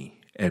free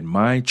at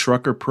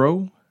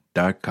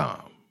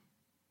mytruckerpro.com.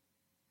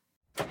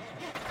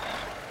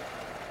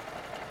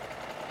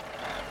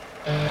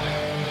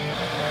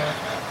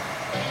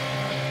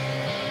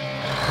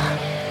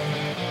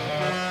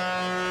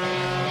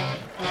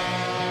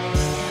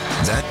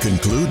 That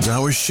concludes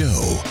our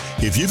show.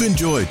 If you've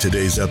enjoyed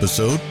today's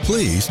episode,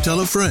 please tell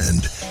a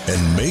friend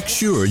and make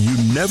sure you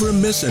never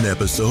miss an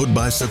episode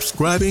by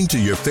subscribing to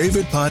your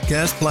favorite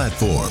podcast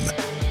platform.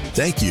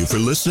 Thank you for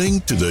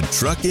listening to the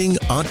Trucking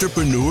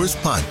Entrepreneurs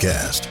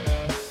Podcast.